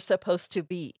where they're supposed to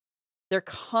be. They're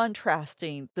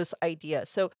contrasting this idea.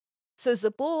 So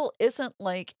Zabul isn't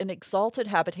like an exalted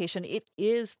habitation. It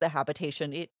is the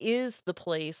habitation. It is the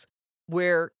place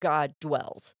where God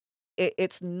dwells.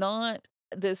 It's not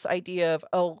this idea of,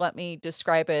 oh, let me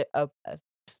describe it,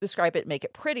 make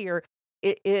it prettier.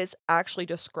 It is actually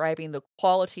describing the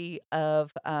quality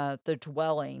of the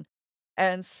dwelling.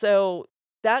 And so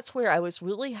that's where I was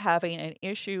really having an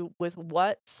issue with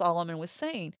what Solomon was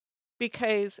saying.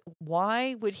 Because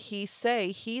why would he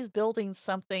say he's building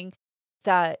something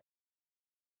that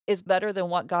is better than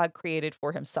what God created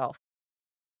for himself?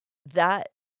 That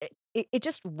it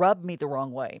just rubbed me the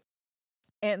wrong way.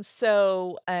 And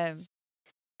so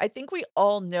I think we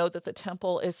all know that the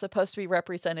temple is supposed to be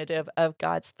representative of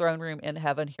God's throne room in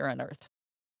heaven here on earth.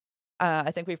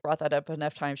 I think we've brought that up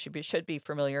enough times. Should be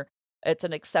familiar. It's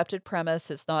an accepted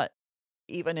premise. It's not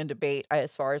even in debate,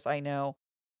 as far as I know.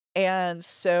 And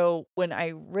so when I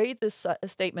read this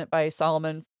statement by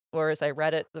Solomon, or as I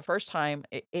read it the first time,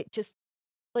 it just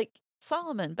like,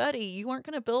 Solomon, buddy, you weren't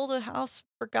going to build a house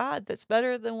for God that's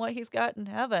better than what he's got in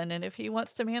heaven. And if he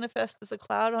wants to manifest as a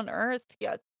cloud on earth,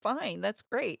 yeah, fine, that's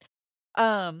great.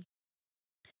 Um,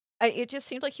 it just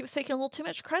seemed like he was taking a little too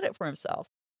much credit for himself.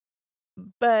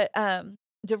 But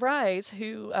DeVries,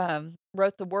 who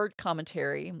wrote the word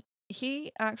commentary,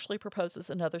 he actually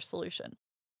proposes another solution.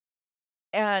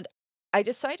 And I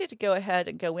decided to go ahead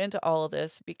and go into all of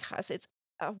this because it's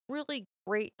a really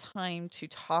great time to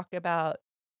talk about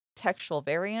textual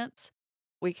variants.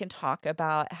 We can talk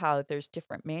about how there's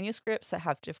different manuscripts that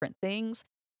have different things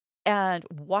and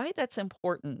why that's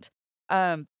important.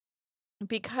 Um,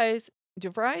 because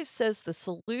DeVries says the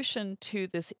solution to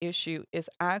this issue is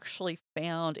actually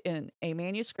found in a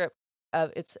manuscript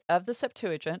of the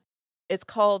Septuagint. It's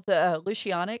called the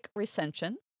Lucianic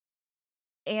Recension,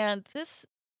 and this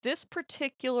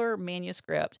particular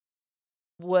manuscript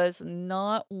was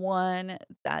not one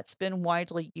that's been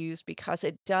widely used because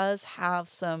it does have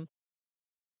some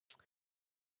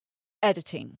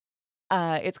editing.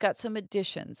 It's got some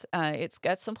additions. It's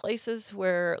got some places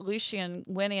where Lucian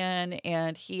went in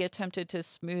and he attempted to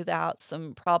smooth out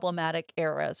some problematic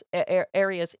areas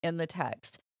in the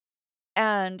text.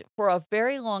 And for a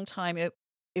very long time,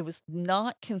 it was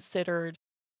not considered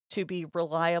to be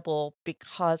reliable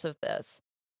because of this.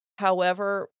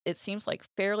 However, it seems like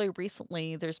fairly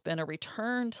recently there's been a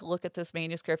return to look at this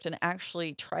manuscript and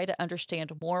actually try to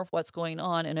understand more of what's going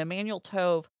on. And Emmanuel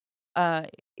Tove, uh,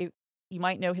 it, you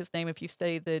might know his name if you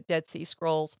study the Dead Sea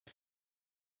Scrolls.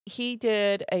 He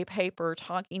did a paper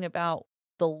talking about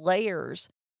the layers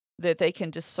that they can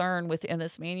discern within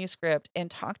this manuscript,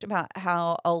 and talked about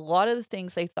how a lot of the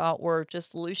things they thought were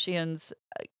just Lucian's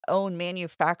own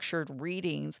manufactured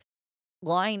readings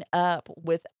line up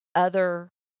with other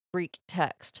Greek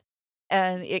text.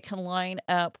 And it can line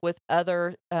up with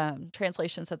other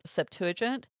translations of the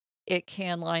Septuagint. It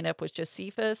can line up with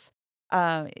Josephus.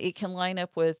 It can line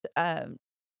up with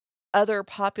other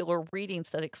popular readings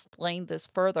that explain this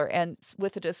further. And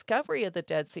with the discovery of the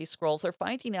Dead Sea Scrolls, they're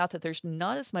finding out that there's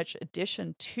not as much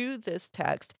addition to this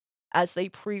text as they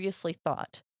previously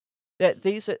thought. That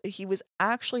he was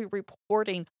actually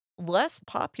reporting less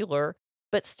popular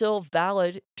but still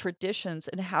valid traditions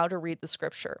in how to read the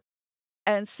scripture.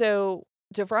 And so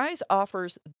DeVries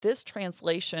offers this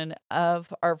translation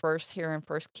of our verse here in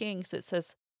First Kings. It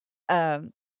says, let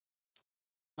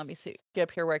me see, get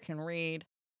up here where I can read.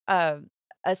 A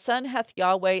sun hath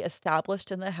Yahweh established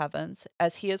in the heavens,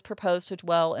 as he has proposed to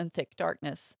dwell in thick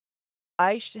darkness.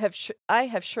 I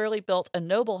have surely built a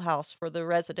noble house for the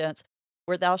residence,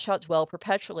 where thou shalt dwell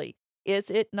perpetually. Is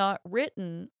it not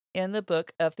written in the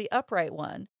book of the upright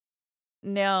one?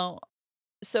 Now,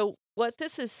 so what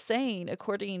this is saying,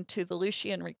 according to the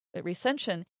Lucian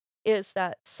recension, is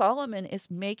that Solomon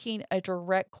is making a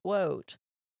direct quote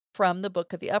from the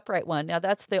book of the upright one. Now,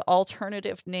 that's the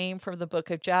alternative name from the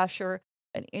book of Jasher.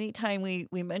 And anytime we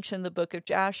mention the book of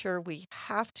Jasher, we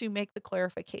have to make the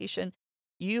clarification.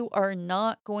 You are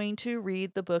not going to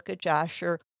read the book of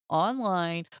Jasher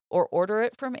online or order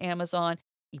it from Amazon.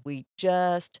 We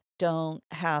just don't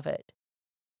have it.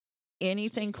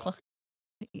 Anything,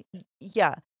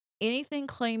 yeah, anything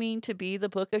claiming to be the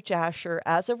book of Jasher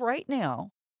as of right now,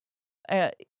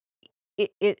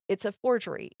 it's a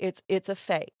forgery. It's a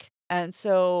fake, and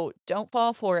so don't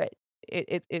fall for it.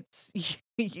 It's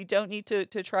you don't need to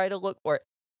try to look for it.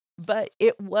 But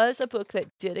it was a book that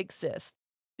did exist.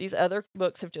 These other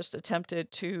books have just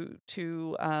attempted to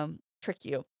trick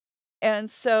you, and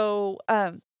so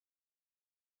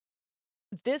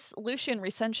this Lucian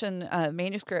recension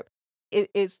manuscript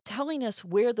is telling us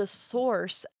where the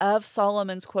source of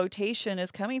Solomon's quotation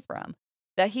is coming from.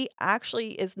 That he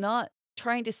actually is not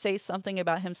trying to say something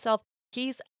about himself.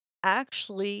 He's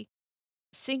actually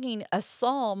singing a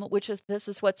psalm, this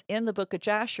is what's in the book of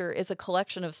Jasher, is a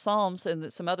collection of psalms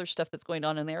and some other stuff that's going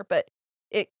on in there. But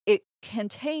it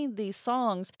contained these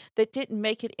songs that didn't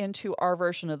make it into our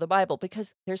version of the Bible,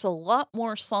 because there's a lot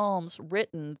more psalms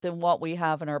written than what we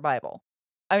have in our Bible.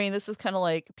 I mean, this is kind of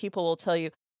like people will tell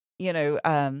you,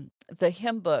 the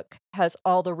hymn book has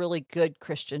all the really good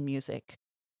Christian music.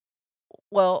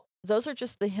 Well, those are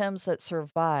just the hymns that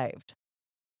survived.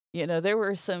 There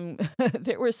were some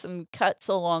there were some cuts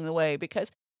along the way,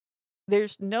 because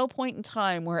there's no point in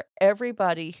time where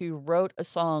everybody who wrote a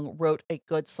song wrote a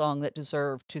good song that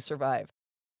deserved to survive.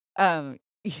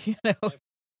 You know,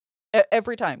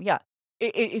 every time, yeah.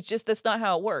 It's just that's not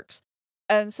how it works.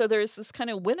 And so there's this kind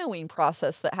of winnowing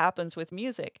process that happens with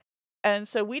music. And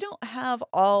so we don't have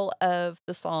all of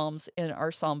the psalms in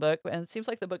our psalm book, and it seems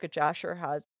like the book of Jasher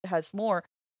has more.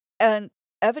 And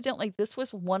evidently, this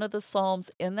was one of the psalms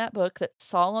in that book that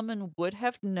Solomon would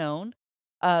have known.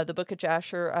 The book of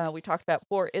Jasher, we talked about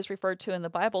before, is referred to in the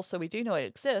Bible, so we do know it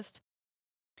exists.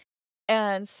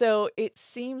 And so it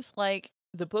seems like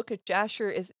the book of Jasher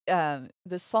is, the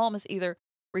psalm is either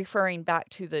referring back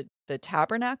to the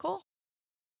tabernacle,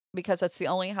 because that's the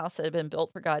only house that had been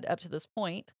built for God up to this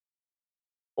point,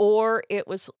 or it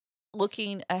was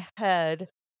looking ahead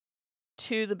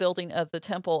to the building of the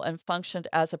temple and functioned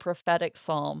as a prophetic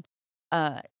psalm.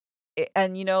 And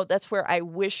that's where I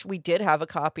wish we did have a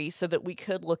copy, so that we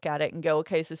could look at it and go,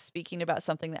 okay, is this speaking about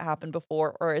something that happened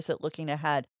before, or is it looking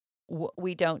ahead?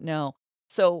 We don't know.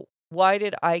 So why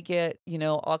did I get,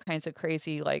 all kinds of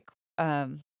crazy, like,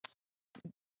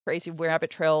 crazy rabbit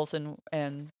trails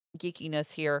and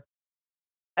geekiness here?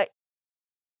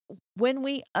 When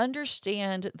we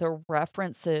understand the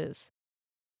references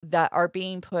that are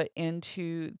being put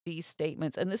into these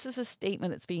statements, and this is a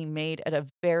statement that's being made at a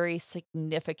very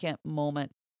significant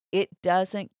moment, it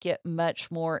doesn't get much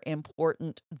more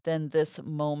important than this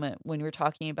moment when we're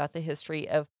talking about the history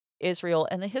of Israel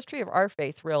and the history of our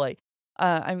faith, really.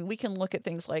 I mean, we can look at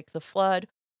things like the flood.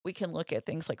 We can look at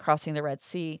things like crossing the Red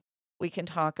Sea. We can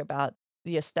talk about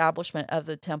the establishment of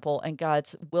the temple and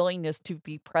God's willingness to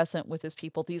be present with his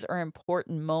people. These are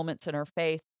important moments in our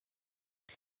faith.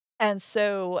 And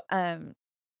so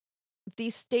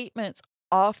these statements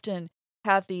often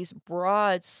have these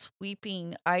broad,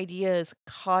 sweeping ideas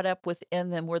caught up within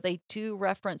them, where they do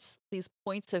reference these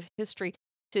points of history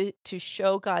to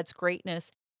show God's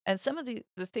greatness. And some of the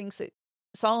things that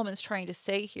Solomon's trying to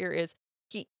say here is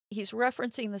he's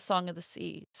referencing the Song of the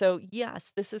Sea. So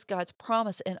yes, this is God's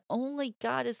promise, and only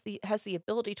God has the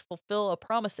ability to fulfill a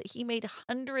promise that he made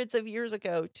hundreds of years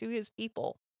ago to his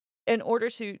people in order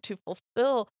to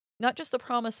fulfill not just the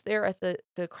promise there at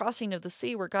the crossing of the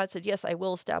sea where God said, "Yes, I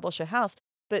will establish a house,"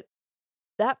 but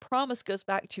that promise goes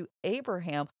back to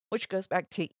Abraham, which goes back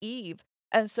to Eve.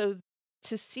 And so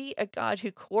to see a God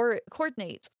who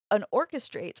coordinates and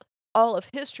orchestrates all of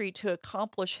history to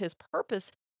accomplish his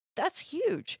purpose, that's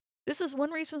huge. This is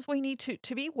one reason we need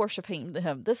to be worshiping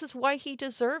him. This is why he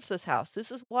deserves this house.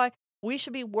 This is why we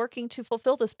should be working to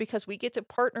fulfill this, because we get to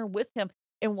partner with him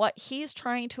in what he's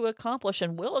trying to accomplish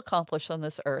and will accomplish on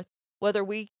this earth, whether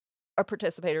we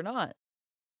participate or not.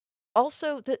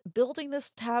 Also, that building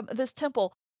this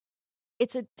temple,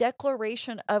 it's a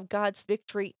declaration of God's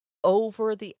victory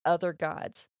over the other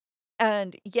gods.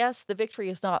 And yes, the victory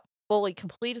is not fully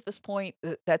complete at this point.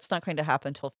 That's not going to happen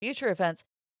until future events.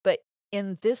 But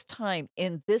in this time,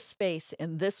 in this space,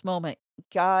 in this moment,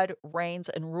 God reigns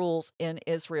and rules in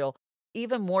Israel,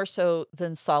 even more so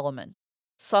than Solomon.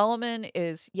 Solomon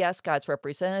is, yes, God's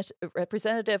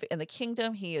representative in the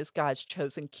kingdom. He is God's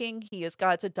chosen king. He is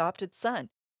God's adopted son.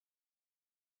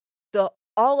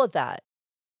 All of that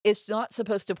is not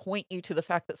supposed to point you to the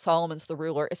fact that Solomon's the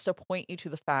ruler. It's to point you to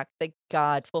the fact that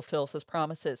God fulfills his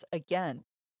promises. Again,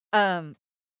 um,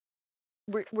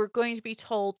 we're going to be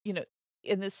told,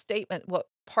 in this statement, what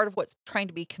part of what's trying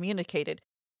to be communicated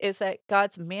is that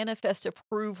God's manifest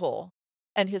approval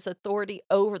and his authority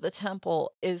over the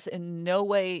temple is in no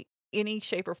way, any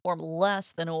shape or form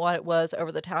less than what it was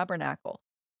over the tabernacle.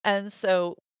 And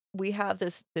so we have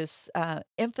this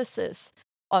emphasis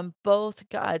on both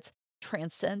God's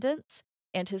transcendence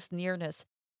and his nearness.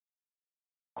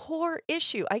 Core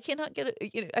issue. I cannot get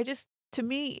it. To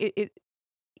me,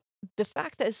 the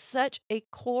fact that it's such a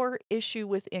core issue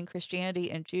within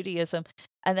Christianity and Judaism,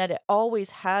 and that it always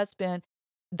has been,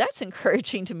 that's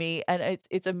encouraging to me. And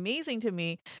it's amazing to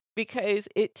me because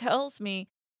it tells me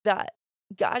that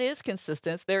God is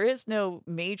consistent. There is no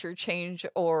major change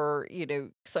or,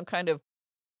 some kind of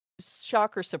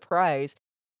shock or surprise.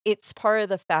 It's part of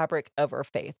the fabric of our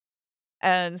faith.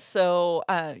 And so,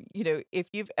 if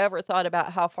you've ever thought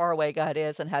about how far away God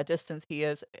is and how distant he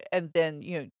is, and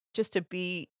then, just to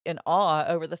be in awe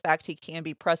over the fact he can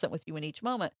be present with you in each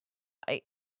moment, I,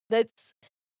 that's,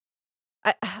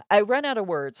 I, I run out of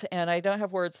words and I don't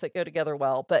have words that go together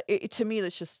well, but to me,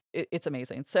 that's just, it's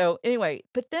amazing. So anyway,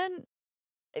 but then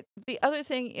the other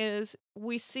thing is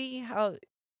we see how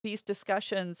these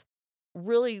discussions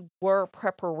really were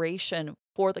preparation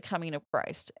for the coming of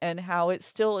Christ and how it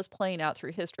still is playing out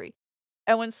through history.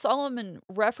 And when Solomon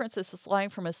references this line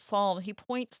from his psalm, he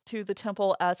points to the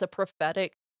temple as a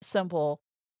prophetic symbol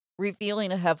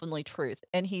revealing a heavenly truth.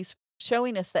 And he's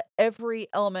showing us that every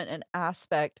element and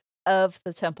aspect of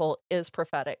the temple is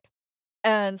prophetic.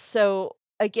 And so,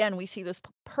 again, we see this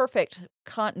perfect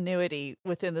continuity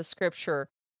within the scripture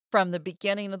from the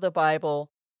beginning of the Bible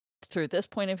through this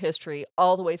point of history,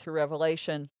 all the way through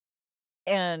Revelation.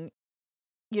 And,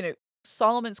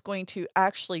 Solomon's going to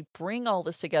actually bring all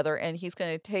this together, and he's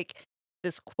going to take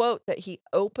this quote that he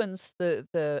opens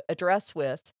the address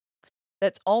with,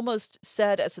 that's almost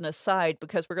said as an aside,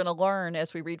 because we're going to learn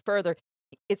as we read further,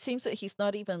 it seems that he's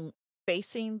not even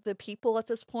facing the people at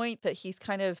this point, that he's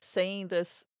kind of saying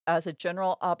this as a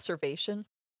general observation.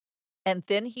 And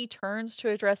then he turns to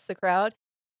address the crowd,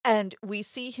 and we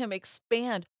see him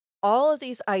expand all of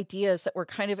these ideas that were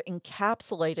kind of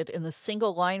encapsulated in the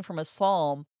single line from a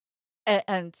psalm,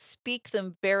 and speak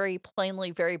them very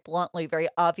plainly, very bluntly, very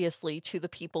obviously to the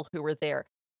people who were there.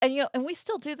 And and we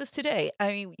still do this today. I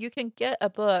mean, you can get a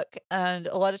book, and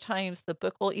a lot of times the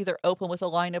book will either open with a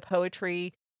line of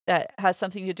poetry that has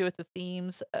something to do with the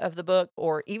themes of the book,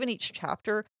 or even each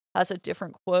chapter has a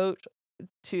different quote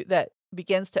that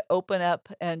begins to open up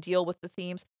and deal with the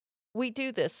themes. We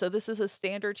do this. So this is a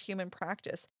standard human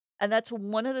practice. And that's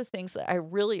one of the things that I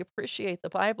really appreciate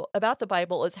about the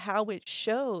Bible is how it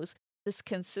shows this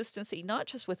consistency, not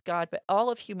just with God, but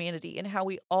all of humanity, and how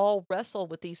we all wrestle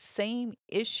with these same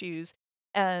issues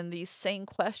and these same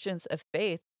questions of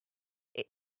faith. It,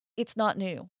 it's not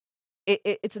new.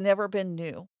 It's never been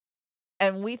new.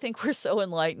 And we think we're so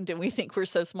enlightened and we think we're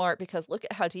so smart because look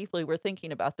at how deeply we're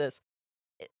thinking about this.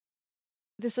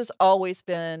 This has always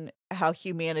been how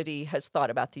humanity has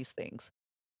thought about these things.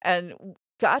 And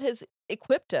God has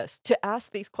equipped us to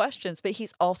ask these questions, but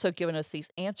he's also given us these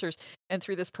answers, and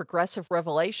through this progressive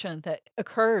revelation that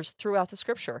occurs throughout the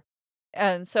scripture.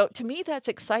 And so to me, that's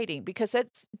exciting because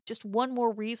that's just one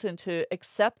more reason to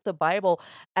accept the Bible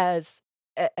as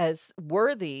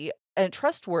worthy and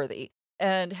trustworthy,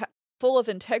 and full of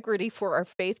integrity for our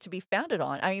faith to be founded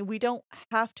on. I mean, we don't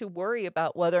have to worry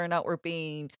about whether or not we're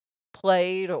being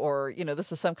played, or,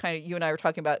 this is some kind of, you and I were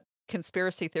talking about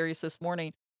conspiracy theories this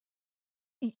morning.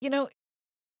 You know,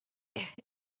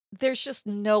 there's just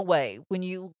no way when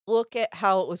you look at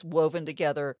how it was woven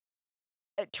together,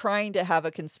 trying to have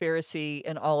a conspiracy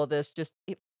and all of this, just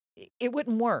it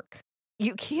wouldn't work.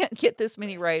 You can't get this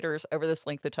many writers over this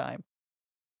length of time.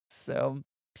 So,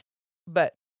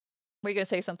 but were you gonna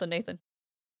say something, Nathan?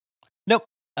 Nope.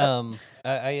 I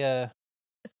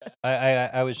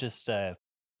was just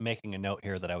making a note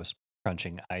here that I was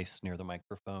crunching ice near the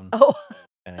microphone, Oh,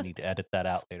 and I need to edit that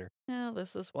out later. well,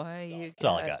 this is why you That's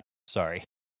all I get. got. Sorry.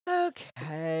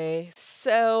 Okay,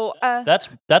 so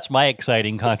That's my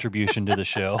exciting contribution to the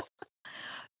show.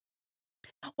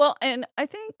 well, and I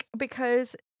think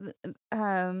because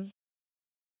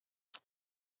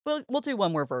we'll do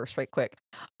one more verse right quick,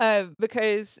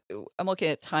 because I'm looking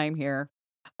at time here.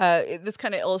 This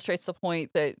kind of illustrates the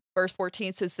point that verse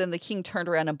 14 says, "Then the king turned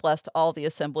around and blessed all the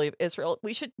assembly of Israel."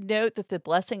 We should note that the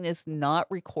blessing is not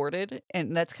recorded,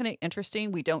 and that's kind of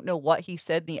interesting. We don't know what he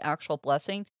said in the actual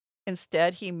blessing.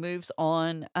 Instead, he moves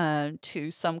on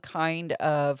to some kind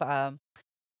of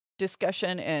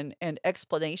discussion and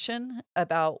explanation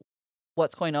about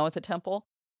what's going on with the temple.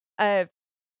 Uh,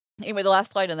 Anyway, the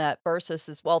last line in that verse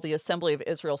is, "While the assembly of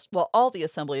Israel, well, all the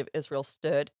assembly of Israel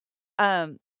stood."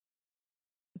 Um,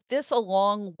 this,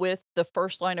 along with the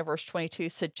first line of verse 22,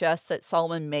 suggests that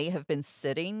Solomon may have been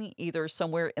sitting either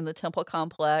somewhere in the temple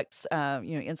complex,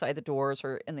 inside the doors,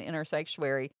 or in the inner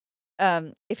sanctuary.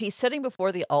 If he's sitting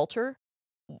before the altar,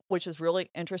 which is really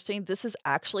interesting, this is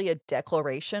actually a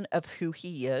declaration of who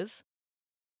he is.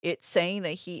 It's saying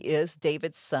that he is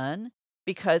David's son,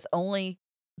 because only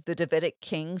the Davidic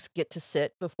kings get to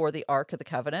sit before the Ark of the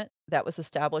Covenant. That was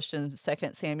established in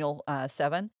 2 Samuel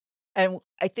 7. And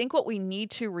I think what we need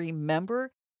to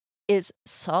remember is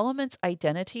Solomon's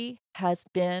identity has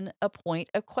been a point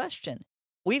of question.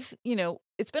 It's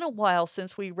been a while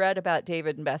since we read about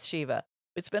David and Bathsheba.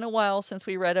 It's been a while since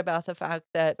we read about the fact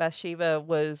that Bathsheba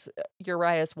was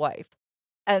Uriah's wife,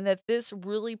 and that this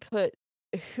really put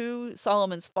who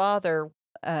Solomon's father,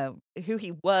 who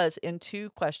he was, into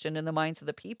question in the minds of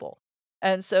the people.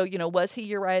 And so, was he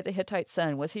Uriah the Hittite's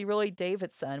son? Was he really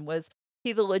David's son? Was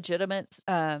he the legitimate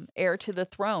heir to the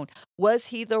throne? Was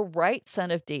he the right son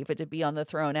of David to be on the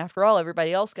throne? After all,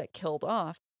 everybody else got killed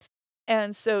off.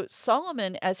 And so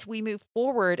Solomon, as we move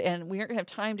forward, and we aren't going to have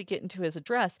time to get into his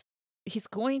address, he's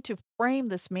going to frame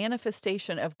this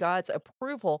manifestation of God's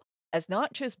approval as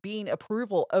not just being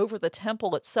approval over the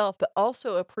temple itself, but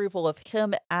also approval of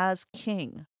him as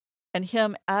king and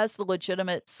him as the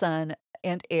legitimate son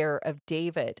and heir of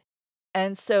David.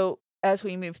 And so as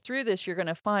we move through this, you're going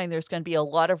to find there's going to be a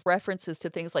lot of references to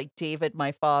things like David,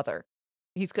 my father.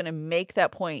 He's going to make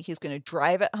that point. He's going to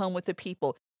drive it home with the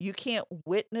people. You can't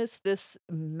witness this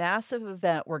massive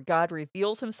event where God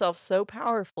reveals himself so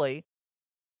powerfully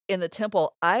in the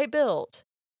temple I built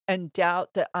and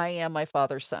doubt that I am my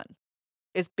father's son,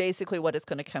 is basically what it's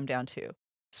going to come down to.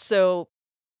 So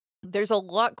there's a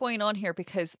lot going on here,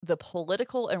 because the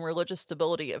political and religious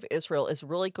stability of Israel is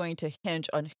really going to hinge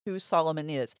on who Solomon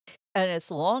is. And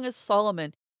as long as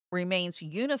Solomon remains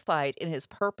unified in his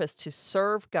purpose to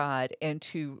serve God and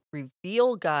to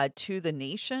reveal God to the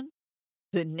nation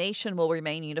will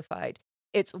remain unified.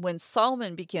 It's when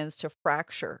Solomon begins to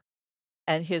fracture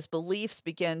and his beliefs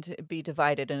begin to be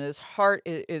divided and his heart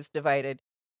is divided,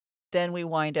 then we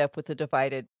wind up with a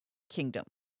divided kingdom.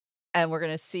 And we're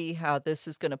going to see how this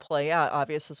is going to play out,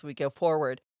 obviously, as we go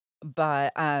forward.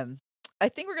 But I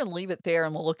think we're going to leave it there,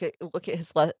 and we'll look at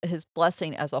his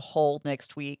blessing as a whole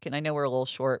next week. And I know we're a little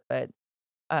short, but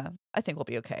I think we'll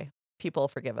be okay. People will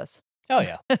forgive us. Oh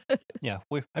yeah, yeah.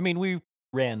 We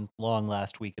ran long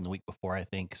last week and the week before, I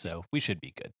think, so we should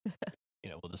be good.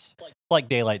 We'll just like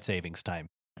daylight savings time.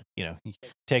 You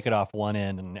take it off one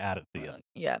end and add it to the other.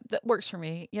 Yeah, that works for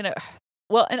me.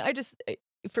 Well, and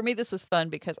for me, this was fun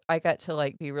because I got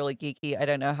to be really geeky. I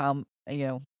don't know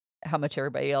how much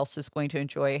everybody else is going to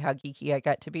enjoy how geeky I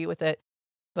got to be with it,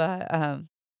 but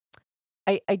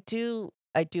I do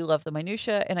love the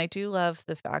minutia, and I do love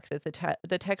the fact that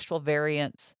the textual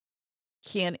variants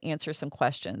can answer some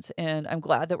questions. And I'm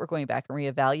glad that we're going back and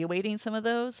reevaluating some of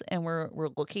those, and we're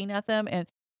looking at them, and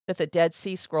that the Dead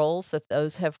Sea Scrolls, that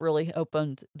those have really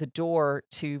opened the door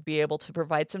to be able to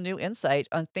provide some new insight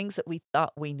on things that we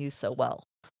thought we knew so well.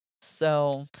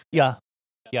 So yeah,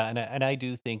 and I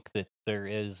do think that there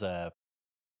is I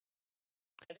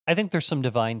think there's some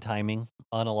divine timing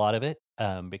on a lot of it,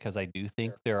 because I do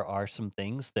think there are some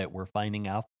things that we're finding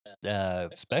out,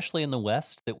 especially in the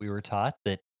West, that we were taught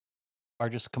that are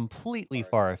just completely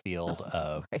far afield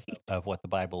Right. of what the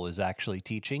Bible is actually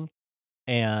teaching.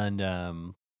 And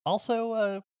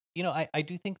also, I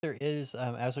do think there is,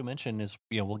 as we mentioned, is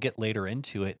we'll get later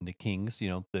into it into Kings.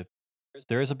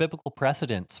 There is a biblical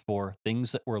precedence for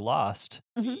things that were lost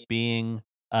Mhm. being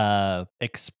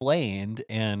explained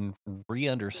and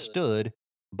re-understood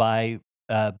by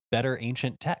better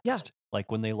ancient Yeah. text.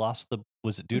 Like when they lost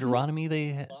was it Mhm. Deuteronomy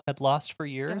they had lost for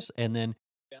Yeah. years, and then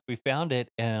we found it,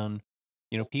 and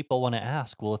people want to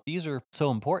ask, well, if these are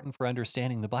so important for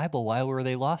understanding the Bible, why were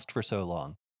they lost for so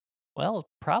long? Well,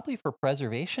 probably for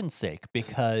preservation's sake,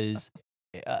 because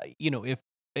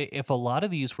if a lot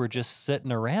of these were just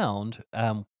sitting around,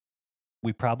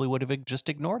 we probably would have just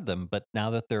ignored them. But now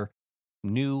that they're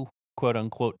new, quote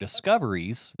unquote,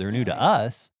 discoveries, they're new to Right.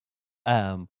 us,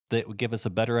 that would give us a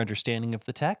better understanding of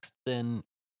the text. Then,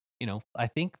 I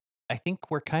think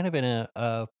we're kind of in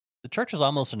the church is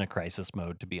almost in a crisis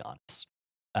mode, to be honest,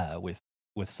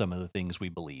 with some of the things we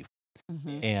believe,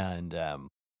 Mhm. and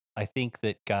I think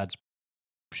that God's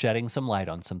shedding some light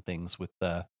on some things with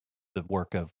the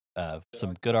work of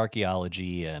some good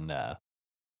archaeology Uh,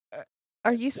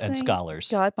 Are you and saying scholars.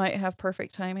 God might have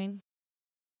perfect timing?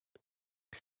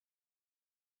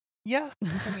 Yeah,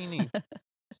 I mean,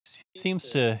 he seems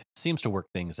to work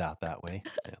things out that way.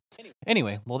 Yeah.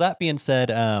 Anyway, well, that being said,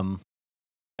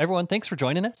 everyone, thanks for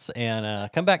joining us,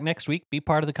 and come back next week. Be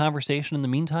part of the conversation. In the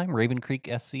meantime, Raven Creek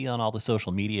SC on all the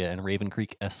social media, and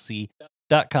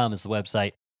ravencreeksc.com is the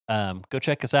website. Go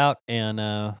check us out, and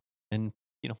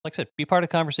like I said, be part of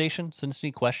the conversation. Send us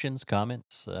any questions,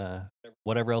 comments,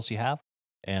 whatever else you have,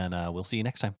 and we'll see you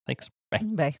next time. Thanks. Bye.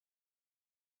 Bye.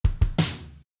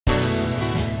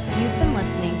 You've been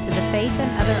listening to the Faith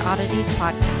and Other Oddities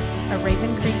podcast, a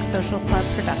Raven Creek Social Club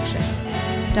production.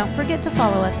 Don't forget to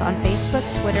follow us on Facebook,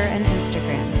 Twitter, and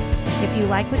Instagram. If you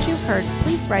like what you've heard,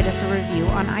 please write us a review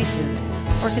on iTunes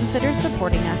or consider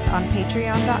supporting us on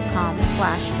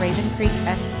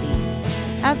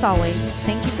patreon.com/RavenCreekSC. As always,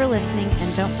 thank you for listening,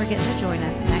 and don't forget to join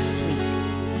us next week.